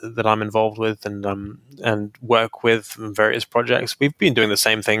others that I'm involved with and work with in various projects, we've been doing the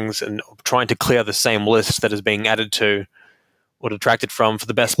same things and trying to clear the same list that is being added to or detracted from for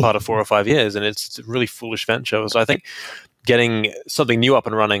the best part of 4 or 5 years, and it's a really foolish venture. So I think getting something new up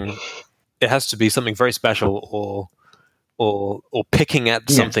and running, it has to be something very special, or picking at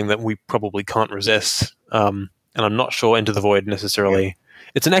something that we probably can't resist. And I'm not sure Into the Void necessarily. Yeah.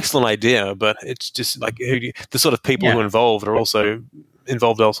 It's an excellent idea, but it's just like the sort of people who are involved are also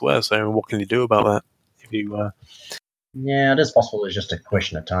involved elsewhere. So what can you do about that? If you, yeah, it is possible. It's just a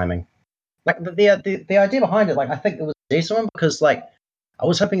question of timing. Like the idea behind it, like I think it was a decent one because like I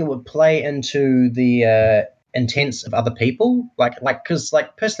was hoping it would play into the intents of other people, like because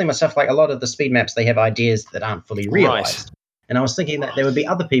like personally myself, like a lot of the speed maps, they have ideas that aren't fully realized, and I was thinking that there would be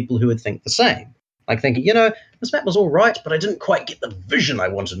other people who would think the same, like thinking, this map was all right, but I didn't quite get the vision I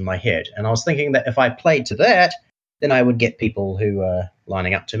wanted in my head, and I was thinking that if I played to that, then I would get people who were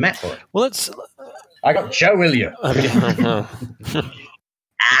lining up to map for it. Well, I got Joe William.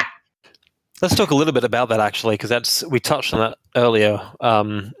 Let's talk a little bit about that, actually, because we touched on that earlier,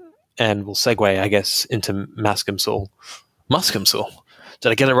 and we'll segue, I guess, into Muscumsal.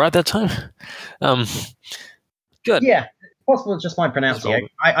 Did I get it right that time? Good. Yeah, it's possible it's just my pronunciation.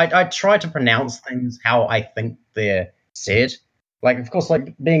 I try to pronounce things how I think they're said. Like, of course,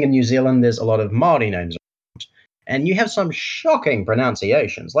 like being in New Zealand, there's a lot of Māori names around, and you have some shocking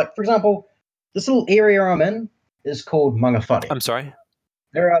pronunciations. Like, for example, this little area I'm in is called Mangawhare. I'm sorry?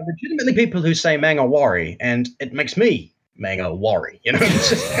 There are legitimately people who say Mangawhare, and it makes me Mangawhare. It's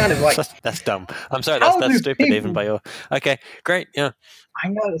just kind of like... that's dumb. I'm sorry, that's stupid even by your... Okay, great, yeah. I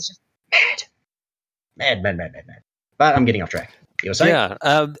know, it's just mad. But I'm getting off track. You were saying?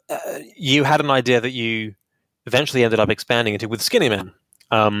 Yeah, you had an idea that you eventually ended up expanding into with Skinny Man,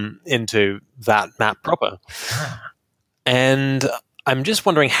 into that map proper. And I'm just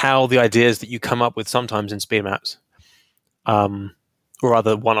wondering how the ideas that you come up with sometimes in speed maps, or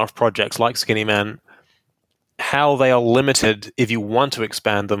other one-off projects like Skinny Man, how they are limited if you want to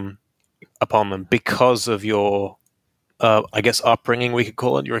expand upon them because of your, I guess, upbringing, we could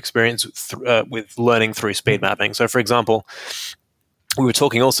call it, your experience with learning through speed mapping. So, for example, we were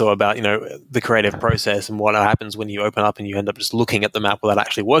talking also about, the creative process and what happens when you open up and you end up just looking at the map without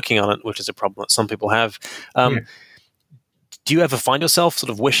actually working on it, which is a problem that some people have. Do you ever find yourself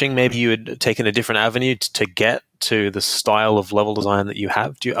sort of wishing maybe you had taken a different avenue to get to the style of level design that you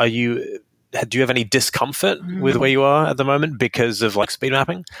have? Do you have any discomfort with where you are at the moment because of like speed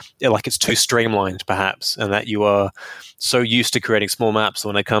mapping? Like it's too streamlined perhaps, and that you are so used to creating small maps,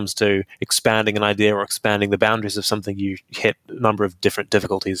 when it comes to expanding an idea or expanding the boundaries of something, you hit a number of different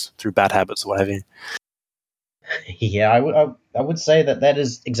difficulties through bad habits or what have you? Yeah, I would say that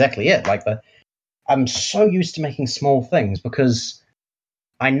is exactly it. Like I'm so used to making small things because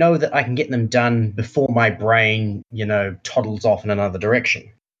I know that I can get them done before my brain, toddles off in another direction.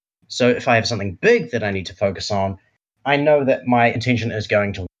 So if I have something big that I need to focus on, I know that my attention is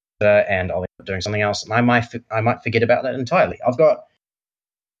going to and I'll end up doing something else, and I might forget about that entirely. I've got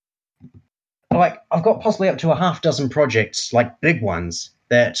possibly up to a half dozen projects, like big ones,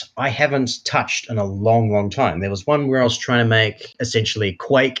 that I haven't touched in a long, long time. There was one where I was trying to make essentially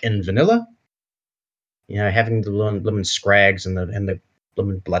Quake in vanilla. Having the lemon scrags and the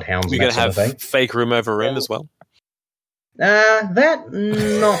lemon bloodhounds. You're going to have fake room over room as well? That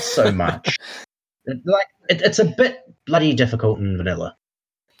not so much. It's a bit bloody difficult in vanilla.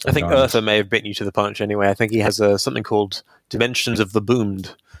 I think Eartha may have bitten you to the punch anyway. I think he has something called Dimensions of the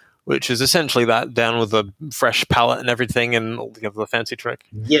Boomed, which is essentially that, down with a fresh palette and everything and all the other fancy trick.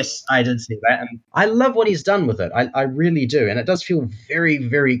 Yes, I did see that, and I love what he's done with it. I really do, and it does feel very,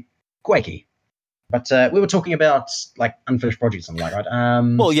 very Quakey. But we were talking about like unfinished projects, something like right.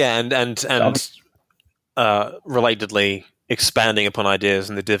 Well, yeah, and relatedly expanding upon ideas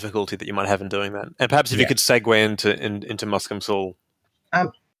and the difficulty that you might have in doing that. And perhaps if you could segue into Muscumsal.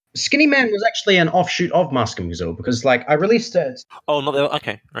 Skinny Man was actually an offshoot of Muscumsal because like I released it. Oh, not the,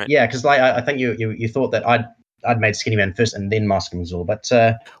 okay, right. Yeah, because like I think you thought that I'd made Skinny Man first and then Muscumsal, but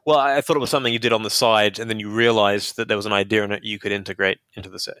well, I thought it was something you did on the side, and then you realized that there was an idea in it you could integrate into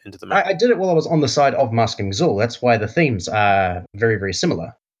the map. I did it while I was on the side of Muscumsal. That's why the themes are very, very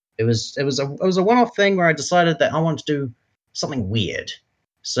similar. It was a one-off thing where I decided that I wanted to do something weird.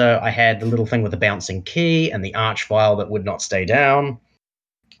 So I had the little thing with the bouncing key and the arch file that would not stay down,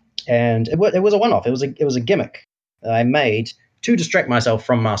 and it was a one-off. It was a gimmick that I made to distract myself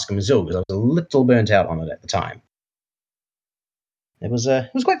from Muscumsal because I was a little burnt out on it at the time. It was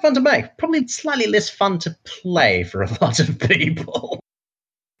quite fun to make. Probably slightly less fun to play for a lot of people.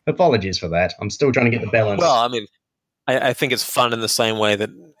 Apologies for that. I'm still trying to get the balance. Well, I mean, I think it's fun in the same way that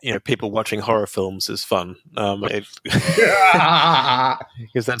people watching horror films is fun. Because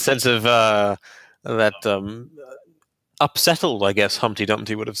that sense of that upsettled, I guess Humpty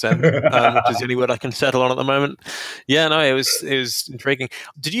Dumpty would have said, which is the only word I can settle on at the moment. Yeah, no, it was intriguing.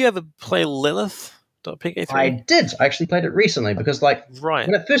 Did you ever play Lilith.pk3? I did. I actually played it recently because, like, right.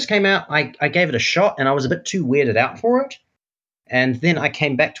 when it first came out, I gave it a shot and I was a bit too weirded out for it. And then I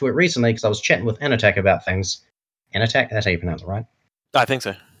came back to it recently because I was chatting with Anatak about things. Anatak? That's how you pronounce it, right? I think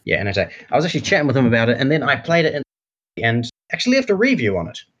so. Yeah, Anatak. I was actually chatting with him about it, and then I played it and actually left a review on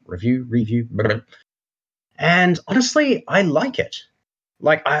it. Review. Blah, blah. And honestly, I like it.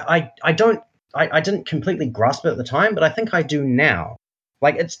 Like, I didn't completely grasp it at the time, but I think I do now.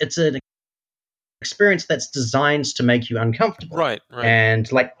 Like, it's an experience that's designed to make you uncomfortable. Right. And,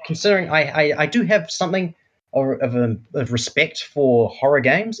 like, considering I do have something of respect for horror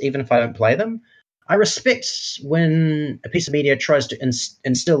games, even if I don't play them. I respect when a piece of media tries to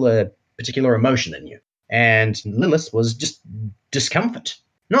instill a particular emotion in you. And Lilith was just discomfort.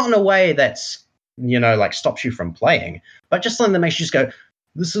 Not in a way that's, like stops you from playing, but just something that makes you just go,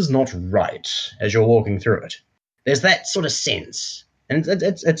 this is not right, as you're walking through it. There's that sort of sense. And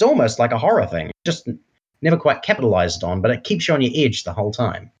it's almost like a horror thing. Just never quite capitalized on, but it keeps you on your edge the whole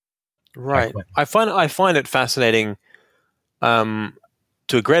time. Right. I find it fascinating to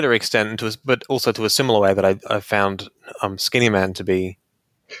a greater extent, but also to a similar way that I found Skinny Man to be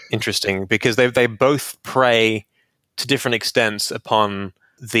interesting, because they both prey to different extents upon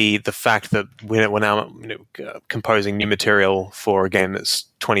the fact that we're now composing new material for a game that's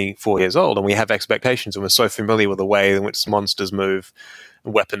 24 years old, and we have expectations, and we're so familiar with the way in which monsters move,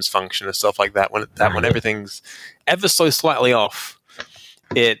 and weapons function, and stuff like that. When everything's ever so slightly off,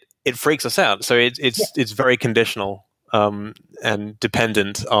 it freaks us out. So it's very conditional and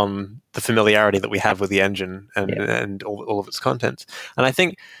dependent on the familiarity that we have with the engine and all of its content. And I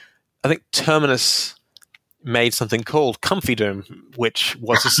think Terminus made something called Comfy Doom, which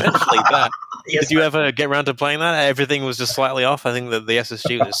was essentially that. Yes, did you ever get around to playing that? Everything was just slightly off. I think that the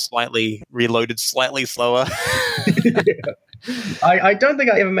SSG was slightly reloaded, slightly slower. I don't think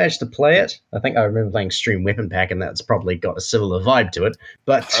I ever managed to play it. I think I remember playing Extreme Weapon Pack, and that's probably got a similar vibe to it.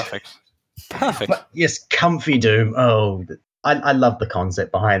 But Perfect. But yes, Comfy Doom. Oh, I love the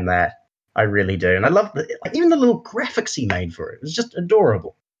concept behind that. I really do, and I love even the little graphics he made for it. It was just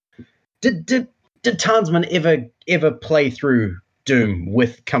adorable. Did Tansman ever play through Doom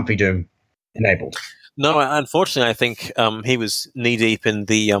with Comfy Doom enabled? No, unfortunately, I think he was knee deep in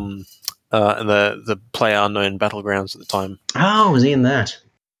the PlayerUnknown Battlegrounds at the time. Oh, was he in that?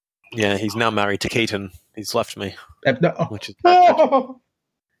 Yeah, he's now married to Keaton. He's left me. Which is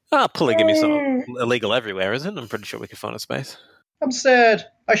polygamy's not illegal everywhere, is it? I'm pretty sure we could find a space. I'm sad.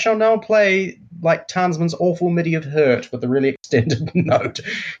 I shall now play like Tansman's awful MIDI of Hurt with a really extended note.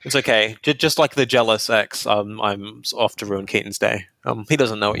 It's okay. Just like the jealous ex, I'm off to ruin Keaton's day. He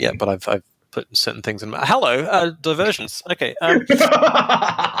doesn't know it yet, but I've put certain things in. Hello, diversions. Okay.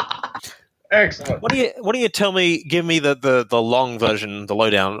 Excellent. Why don't you tell me? Give me the long version, the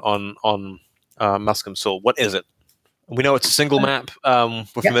lowdown on Muscum Soul. What is it? We know it's a single map.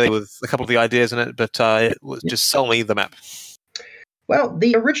 We're familiar with a couple of the ideas in it, but just sell me the map. Well,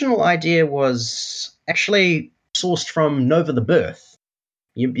 the original idea was actually sourced from Nova the Birth.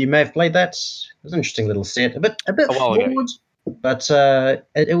 You may have played that. It was an interesting little set, a bit flawed, but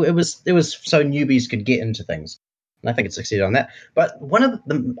it was so newbies could get into things, and I think it succeeded on that. But one of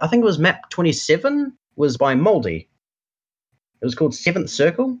I think it was map 27, was by Moldy. It was called Seventh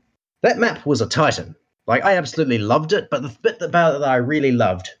Circle. That map was a titan. Like, I absolutely loved it, but the bit about it that I really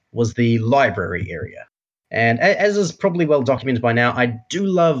loved was the library area. And as is probably well documented by now, I do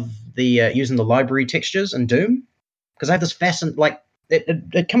love the using the library textures in Doom, because I have this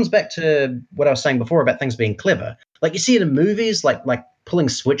it comes back to what I was saying before about things being clever. Like, you see it in movies, like pulling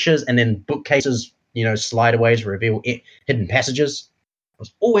switches and then bookcases, slide away to reveal hidden passages. I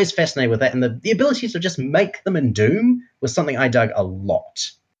was always fascinated with that, and the ability to just make them in Doom was something I dug a lot.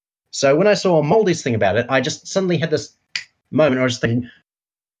 So when I saw Moldy's thing about it, I just suddenly had this moment where I was thinking,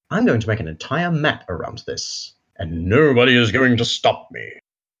 I'm going to make an entire map around this, and nobody is going to stop me.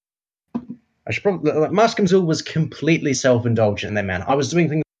 I should probably... Muscum Soul was completely self-indulgent in that manner. I was doing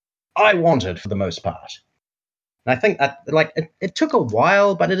things I wanted for the most part. And I think it took a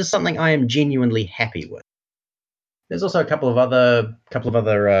while, but it is something I am genuinely happy with. There's also a couple of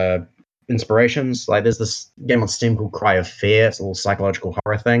other inspirations. Like, there's this game on Steam called Cry of Fear. It's a little psychological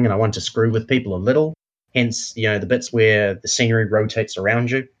horror thing, and I wanted to screw with people a little. hence the bits where the scenery rotates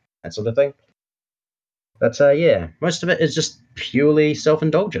around you, that sort of thing. But yeah, most of it is just purely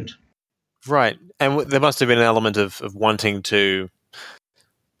self-indulgent. Right. And there must have been an element of wanting to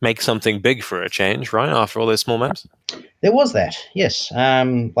make something big for a change, right? After all those small maps. There was that, yes.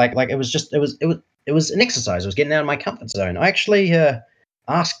 Like it was an exercise. I was getting out of my comfort zone. I actually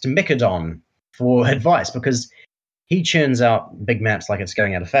asked Micadon for advice because he churns out big maps like it's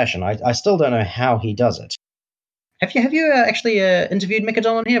going out of fashion. I still don't know how he does it. Have you actually interviewed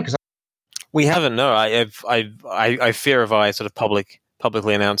Micadon on here? Because we haven't. No, I fear if I sort of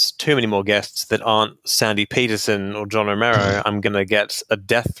publicly announce too many more guests that aren't Sandy Peterson or John Romero, I'm going to get a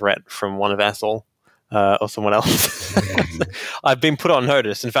death threat from one of Ethel or someone else. I've been put on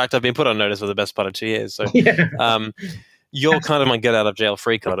notice. In fact, I've been put on notice for the best part of 2 years. So you're kind of my get out of jail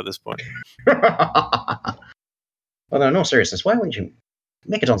free card at this point. Well, no, in all seriousness, why wouldn't you?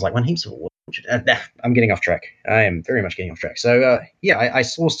 Micadon's like one heaps of I'm getting off track. I am very much getting off track. So yeah, I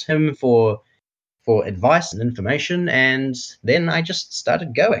sourced him for advice and information, and then I just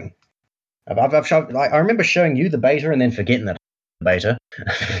started going. I remember showing you the beta and then forgetting that the beta.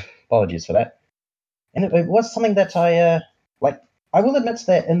 Apologies for that. And it was something that I like. I will admit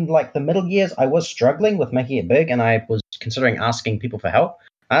that in like the middle years, I was struggling with making it big, and I was considering asking people for help.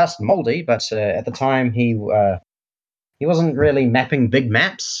 I asked Moldy, but at the time he wasn't really mapping big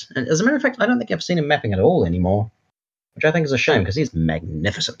maps. And as a matter of fact, I don't think I've seen him mapping at all anymore, which I think is a shame because he's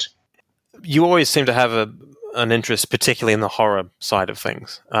magnificent. You always seem to have an interest, particularly in the horror side of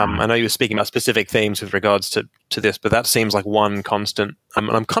things. I know you were speaking about specific themes with regards to this, but that seems like one constant. And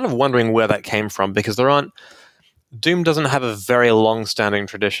I'm kind of wondering where that came from, because Doom doesn't have a very long-standing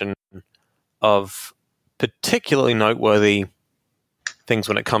tradition of particularly noteworthy things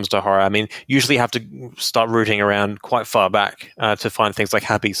when it comes to horror. I mean, usually you have to start rooting around quite far back to find things like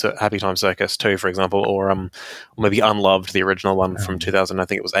Happy Time Circus 2, for example, or maybe Unloved, the original one from 2000. I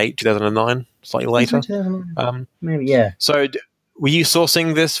think it was 2009, slightly later. Maybe, yeah. So, were you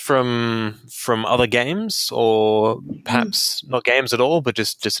sourcing this from other games, or perhaps not games at all, but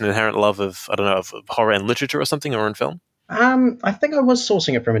just an inherent love of of horror in literature or something, or in film? I think I was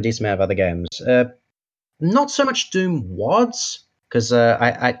sourcing it from a decent amount of other games. Not so much Doom WODs. Because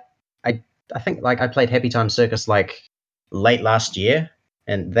I think like I played Happy Time Circus like late last year,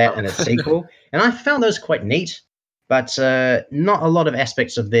 and its sequel, and I found those quite neat, but not a lot of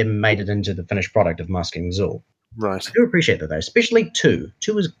aspects of them made it into the finished product of Masking Xul. Right. I do appreciate that though, especially 2.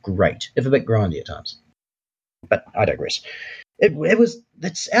 2 was great, if a bit grindy at times. But I digress.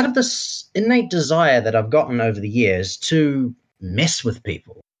 It's out of this innate desire that I've gotten over the years to mess with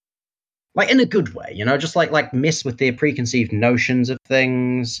people. Like in a good way, just like mess with their preconceived notions of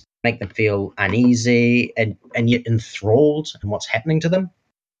things, make them feel uneasy and yet enthralled in what's happening to them.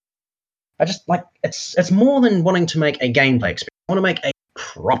 I just like it's more than wanting to make a gameplay experience. I want to make a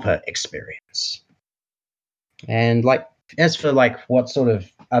proper experience. And like as for like what sort of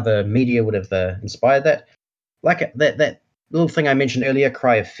other media would have inspired that, like that little thing I mentioned earlier,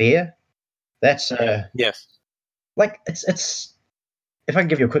 Cry of Fear. That's yes. Like it's. If I can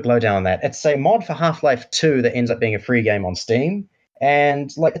give you a quick lowdown on that, it's a mod for Half-Life 2 that ends up being a free game on Steam.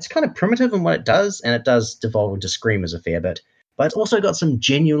 And like it's kind of primitive in what it does, and it does devolve into screamers a fair bit. But it's also got some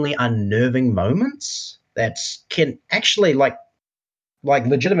genuinely unnerving moments that can actually like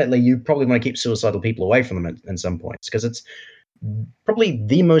legitimately you probably want to keep suicidal people away from them in some points, because it's probably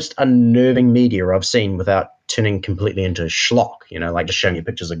the most unnerving media I've seen without turning completely into schlock, like just showing you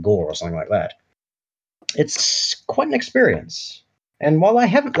pictures of gore or something like that. It's quite an experience. And while I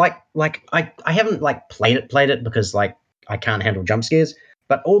haven't I haven't played it because like I can't handle jump scares,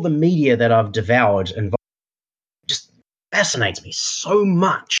 but all the media that I've devoured just fascinates me so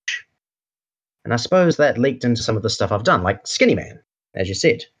much. And I suppose that leaked into some of the stuff I've done, like Skinny Man, as you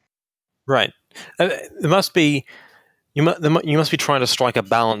said. Right. There must be you must be trying to strike a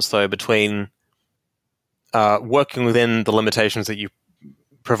balance though between working within the limitations that you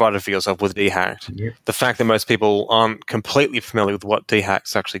provided for yourself with Dehacked. Yep. The fact that most people aren't completely familiar with what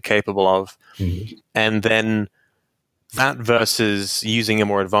Dehacked's actually capable of, and then that versus using a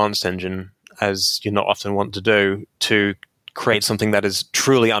more advanced engine, as you not often want to do, to create something that is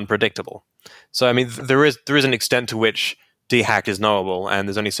truly unpredictable. So, I mean, there is an extent to which Dehacked is knowable, and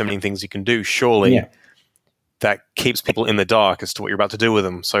there's only so many things you can do, surely, that keeps people in the dark as to what you're about to do with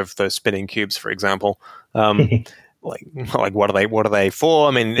them. So, for those spinning cubes, for example, like what are they for?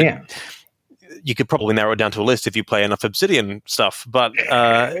 I mean, you could probably narrow it down to a list if you play enough Obsidian stuff. But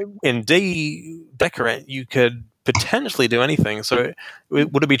in Decorate, you could potentially do anything. So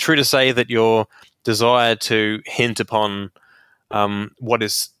would it be true to say that your desire to hint upon what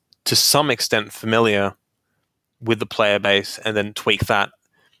is to some extent familiar with the player base and then tweak that,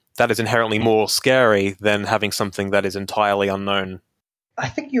 that is inherently more scary than having something that is entirely unknown. I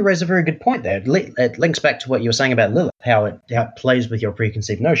think you raise a very good point there. It links back to what you were saying about Lilith, how it plays with your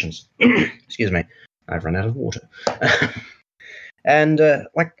preconceived notions. Excuse me, I've run out of water. And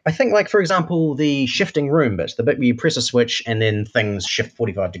I think, for example, the shifting room bit, the bit where you press a switch and then things shift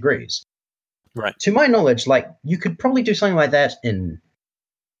 45 degrees. Right. To my knowledge, you could probably do something like that in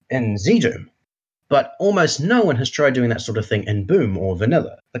ZDoom, but almost no one has tried doing that sort of thing in Boom or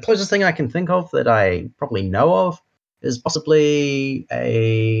Vanilla. The closest thing I can think of that I probably know of is possibly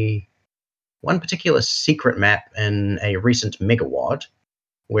one particular secret map in a recent Megawad,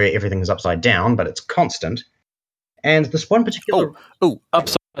 where everything is upside down, but it's constant. And this one particular... Oh,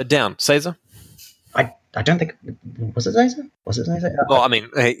 upside down. Caesar? I don't think... Was it Caesar? Well, I mean,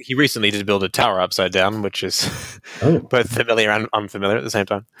 he recently did build a tower upside down, which is both familiar and unfamiliar at the same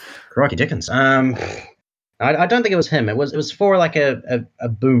time. Crikey Dickens. I don't think it was him. It was for a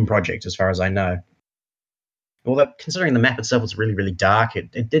Boom project, as far as I know. Although, considering the map itself was really, really dark,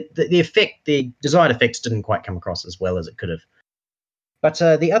 the desired effects didn't quite come across as well as it could have. But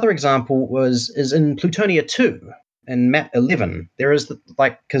the other example is in Plutonia 2, in map 11. There is,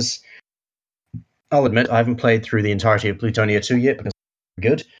 because I'll admit I haven't played through the entirety of Plutonia 2 yet, because it's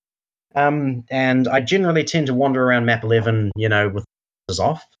good. And I generally tend to wander around map 11, with this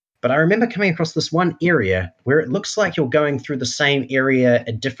off. But I remember coming across this one area where it looks like you're going through the same area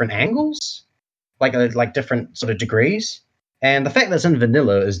at different angles. Like different sort of degrees. And the fact that it's in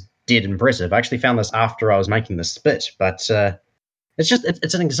vanilla is dead impressive. I actually found this after I was making this bit, but it's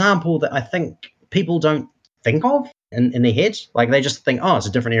an example that I think people don't think of in their head. They just think, oh, it's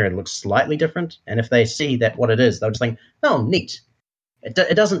a different area, it looks slightly different. And if they see that what it is, they'll just think, oh, neat.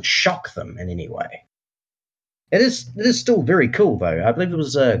 It doesn't shock them in any way. It is still very cool, though. I believe it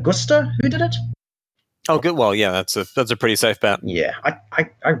was Gusta who did it. Oh, good. Well, yeah, that's a pretty safe bet. Yeah,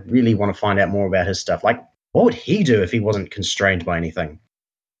 I really want to find out more about his stuff. What would he do if he wasn't constrained by anything?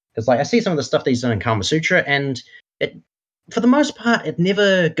 Because I see some of the stuff that he's done in Kama Sutra, and for the most part, it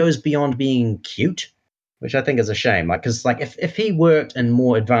never goes beyond being cute, which I think is a shame. Because if he worked in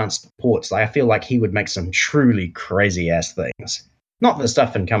more advanced ports, I feel like he would make some truly crazy ass things. Not that the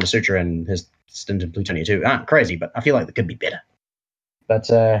stuff in Kama Sutra and his stint in Plutonia 2 aren't crazy, but I feel like they could be better. But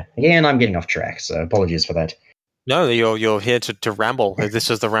again, I'm getting off track, so apologies for that. No, you're here to ramble. This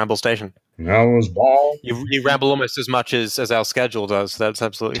is the ramble station. I was bald. You ramble almost as much as our schedule does. That's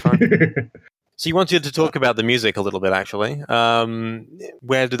absolutely fine. So you wanted to talk about the music a little bit, actually.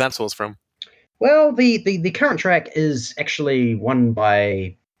 Where did that source from? Well, the current track is actually one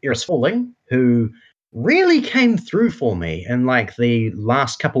by Iris Falling, who really came through for me in the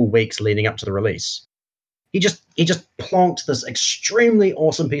last couple weeks leading up to the release. He just plonked this extremely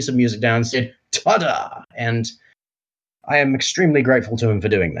awesome piece of music down and said, "Ta-da!" And I am extremely grateful to him for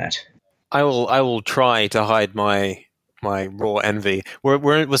doing that. I will try to hide my raw envy.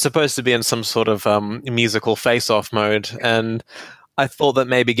 We're supposed to be in some sort of musical face-off mode, and I thought that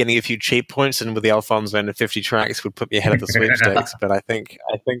maybe getting a few cheap points in with the Alfonso and 50 tracks would put me ahead of the sweepstakes. But I think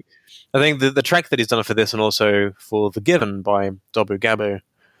the track that he's done for this and also for The Given by Dobu Gabu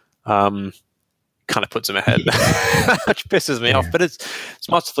kind of puts him ahead, which pisses me off. But it's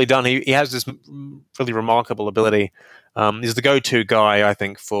masterfully done. He has this really remarkable ability. He's the go-to guy, I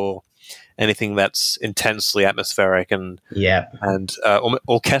think, for anything that's intensely atmospheric and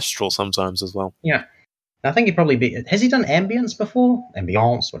orchestral sometimes as well. Yeah, I think he'd probably has he done ambience before?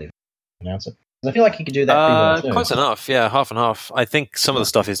 Ambience, whatever you pronounce it. I feel like he could do that pretty well too. Close enough, yeah, half and half. I think some of the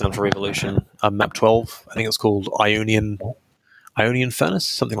stuff he's done for Revolution, map 12. I think it's called Ionian Furnace,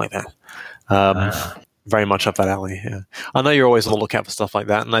 something like that. Very much up that alley. Yeah, I know you're always on the lookout for stuff like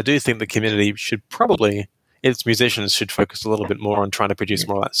that, and I do think the community should probably, its musicians should focus a little bit more on trying to produce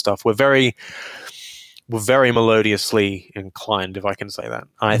more of that stuff. We're very melodiously inclined, if I can say that.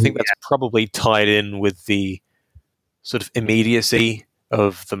 And I think that's probably tied in with the sort of immediacy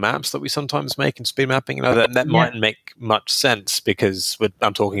of the maps that we sometimes make in speed mapping. That mightn't make much sense because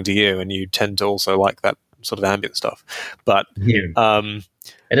I'm talking to you, and you tend to also like that sort of ambient stuff. But it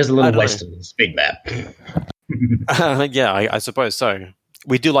is a little Western speed map. I suppose so.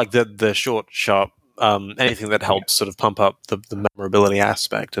 We do like the short, sharp, anything that helps sort of pump up the memorability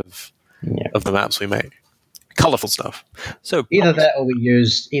aspect of the maps we make. Colorful stuff. So either that or we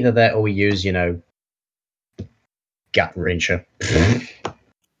use Gut Wrencher.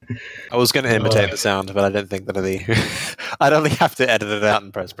 I was going to imitate the sound, but I don't think that I'd only have to edit it out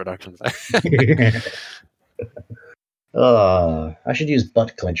in post-production. I should use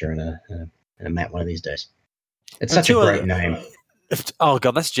Butt Clencher in a map one of these days. It's such a great name. Oh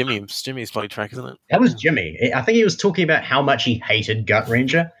god, that's Jimmy. It's Jimmy's bloody track, isn't it? That was Jimmy. I think he was talking about how much he hated Gut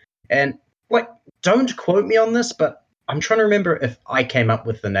Ranger. And, like, don't quote me on this, but I'm trying to remember if I came up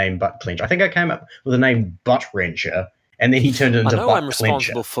with the name Butt Clencher. I think I came up with the name Butt Wrencher, and then he turned it into I know Butt I'm Clencher.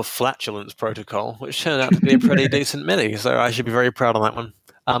 responsible for Flatulence Protocol, which turned out to be a pretty decent MIDI, so I should be very proud of that one.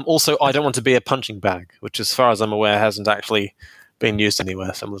 Also, I don't want to be a punching bag, which, as far as I'm aware, hasn't actually been used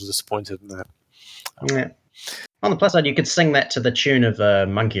anywhere, so I'm a little disappointed in that. Yeah. On the plus side, you could sing that to the tune of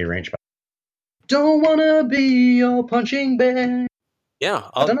Monkey Wrench. Don't wanna be your punching bag. Yeah,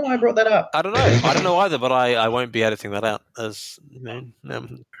 I don't know why I brought that up. I don't know. I don't know either, but I won't be editing that out. As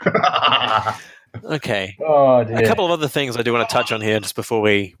okay. Oh, dear. A couple of other things I do want to touch on here just before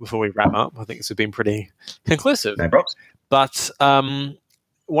we wrap up. I think this has been pretty conclusive. No props. But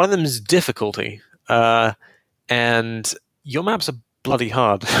one of them is difficulty, and your maps are bloody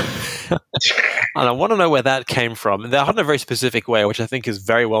hard. And I want to know where that came from. They're hard in a very specific way, which I think is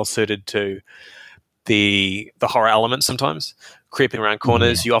very well suited to the horror element sometimes. Creeping around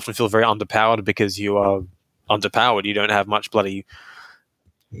corners, you often feel very underpowered because you are underpowered. You don't have much bloody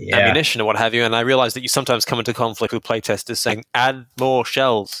ammunition or what have you. And I realize that you sometimes come into conflict with playtesters saying, add more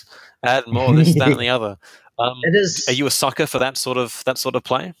shells, add more this, that, and the other. It is. Are you a sucker for that sort of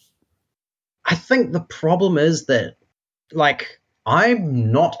play? I think the problem is that, like,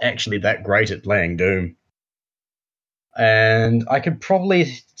 I'm not actually that great at playing Doom. And I could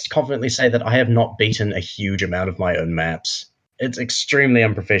probably confidently say that I have not beaten a huge amount of my own maps. It's extremely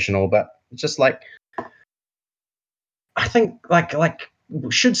unprofessional, but it's just like, I think, like,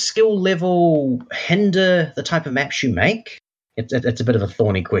 should skill level hinder the type of maps you make? It's a bit of a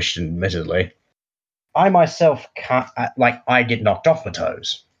thorny question, admittedly. I myself can't, I get knocked off my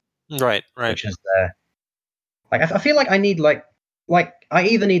toes. Right. Which is, I feel like I need, like, I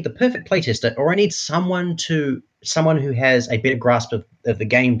either need the perfect playtester or I need someone who has a better grasp of the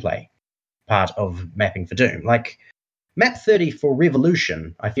gameplay part of mapping for Doom. Like, Map 30 for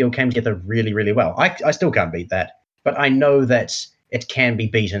Revolution, I feel came together really, really well. I still can't beat that, but I know that it can be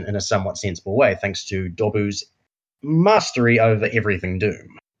beaten in a somewhat sensible way thanks to Dobu's mastery over everything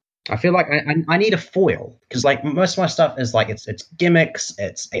Doom. I feel like I need a foil, because, like, most of my stuff is, like, it's gimmicks,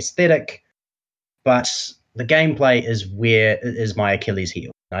 it's aesthetic, but the gameplay is my Achilles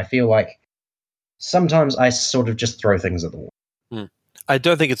heel. I feel like sometimes I sort of just throw things at the wall. I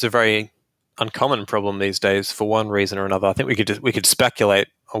don't think it's a very uncommon problem these days for one reason or another. I think we could speculate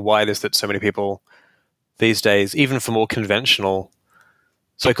on why it is that so many people these days, even for more conventional,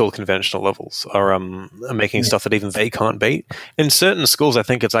 so-called conventional levels, are making stuff that even they can't beat. In certain schools, I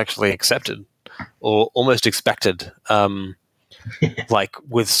think it's actually accepted or almost expected. Like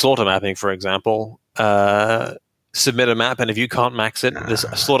with slaughter mapping, for example, submit a map, and if you can't max it, this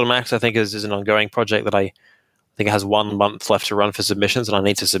slaughter max, I think, is an ongoing project that I think it has 1 month left to run for submissions, and I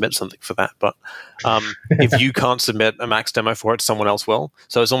need to submit something for that. But if you can't submit a max demo for it, someone else will.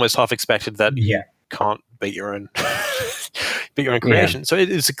 So it's almost half expected that you can't beat your own creation. So it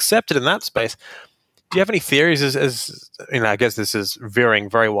is accepted in that space. Do you have any theories? As you know, I guess this is veering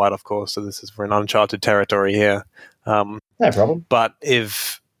very wide, of course. So this is for an uncharted territory here. No problem. But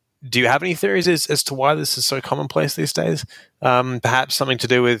do you have any theories as to why this is so commonplace these days? Perhaps something to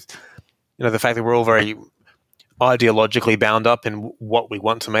do with, you know, the fact that we're all very ideologically bound up in what we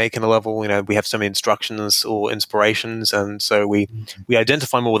want to make in a level. You know, we have so many instructions or inspirations, and so we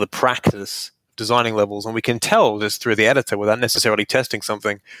identify more with the practice designing levels, and we can tell just through the editor without necessarily testing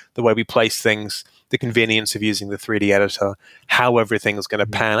something, the way we place things, the convenience of using the 3D editor, how everything is going to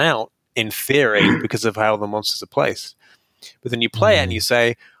pan out in theory because of how the monsters are placed. But then you play it and you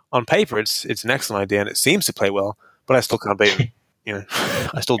say, on paper, it's an excellent idea and it seems to play well, but I still can't beat it. You know,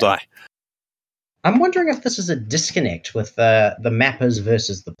 I still die. I'm wondering if this is a disconnect with the mappers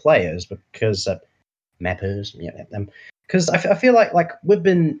versus the players, because because I feel like we've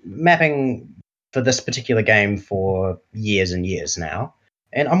been mapping for this particular game for years and years now,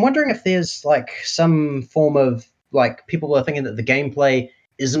 and I'm wondering if there's like some form of, like, people are thinking that the gameplay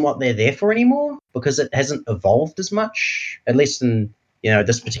isn't what they're there for anymore because it hasn't evolved as much, at least in, you know,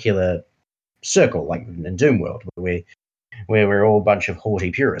 this particular circle, like in Doom World, where we're all a bunch of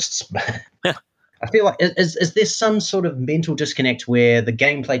haughty purists. Yeah. I feel like is there some sort of mental disconnect where the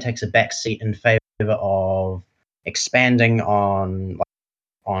gameplay takes a back seat in favor of expanding on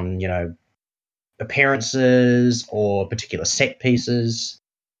you know, appearances or particular set pieces?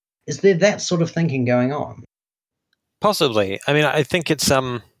 Is there that sort of thinking going on? Possibly. I mean, I think it's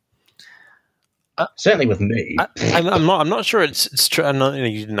certainly with me. I'm not sure it's true. I'm not, you know,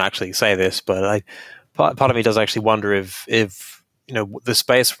 you didn't actually say this, but part of me does actually wonder if you know, the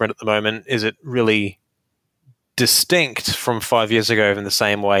space we're in at the moment, is it really distinct from 5 years ago in the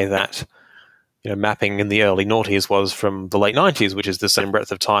same way that mapping in the early noughties was from the late 90s, which is the same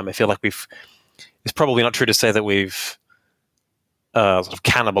breadth of time. I feel like it's probably not true to say that we've sort of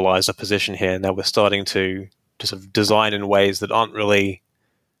cannibalized a position here. Now we're starting to sort of design in ways that aren't really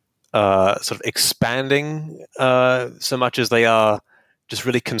sort of expanding so much as they are just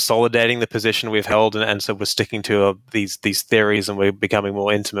really consolidating the position we've held, and so we're sticking to these theories and we're becoming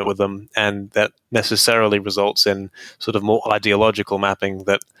more intimate with them, and that necessarily results in sort of more ideological mapping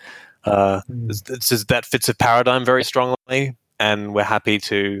that that fits a paradigm very strongly, and we're happy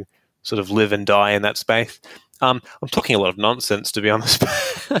to sort of live and die in that space. I'm talking a lot of nonsense, to be honest.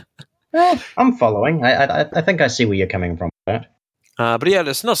 I'm following. I think I see where you're coming from with that. But yeah,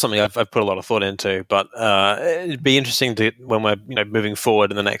 it's not something I've put a lot of thought into. But it'd be interesting to, when we're moving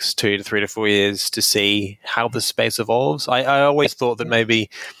forward in the next 2 to 3 to 4 years, to see how the space evolves. I always thought that maybe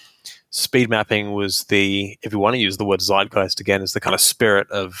speed mapping was if you want to use the word zeitgeist again, is the kind of spirit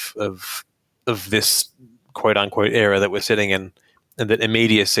of this quote unquote era that we're sitting in, and that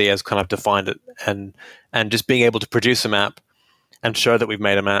immediacy has kind of defined it, and just being able to produce a map and show that we've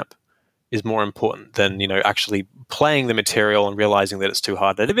made a map is more important than actually playing the material and realizing that it's too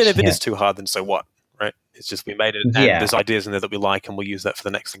hard. And even if it is too hard, then so what, right? It's just we made it, and there's ideas in there that we like, and we'll use that for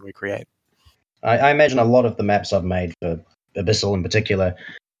the next thing we create. I imagine a lot of the maps I've made for Abyssal in particular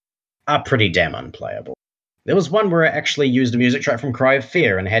are pretty damn unplayable. There was one where I actually used a music track from Cry of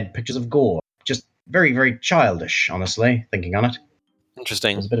Fear and had pictures of gore. Just very, very childish, honestly, thinking on it.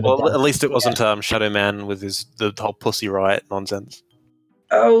 Interesting. Well, at least it wasn't Shadow Man with the whole Pussy Riot nonsense.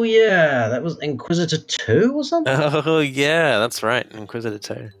 Oh, yeah, that was Inquisitor 2 or something? Oh, yeah, that's right, Inquisitor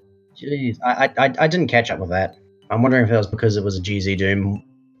 2. Jeez, I didn't catch up with that. I'm wondering if that was because it was a GZ Doom.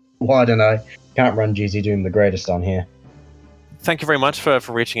 Well, I don't know. Can't run GZ Doom the greatest on here. Thank you very much for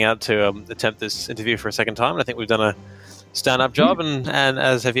reaching out to attempt this interview for a second time. I think we've done a stand-up job, and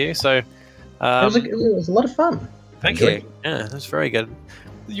as have you. So it was a lot of fun. Thank you. Yeah, that's very good.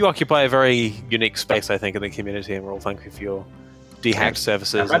 You occupy a very unique space, I think, in the community, and we're all thankful for your dehacked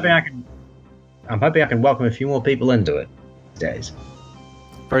services. I'm hoping I can welcome a few more people into it these days.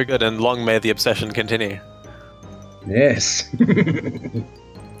 Very good, and long may the obsession continue. Yes.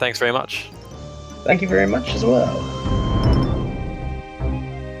 Thanks very much. Thank you very much as well.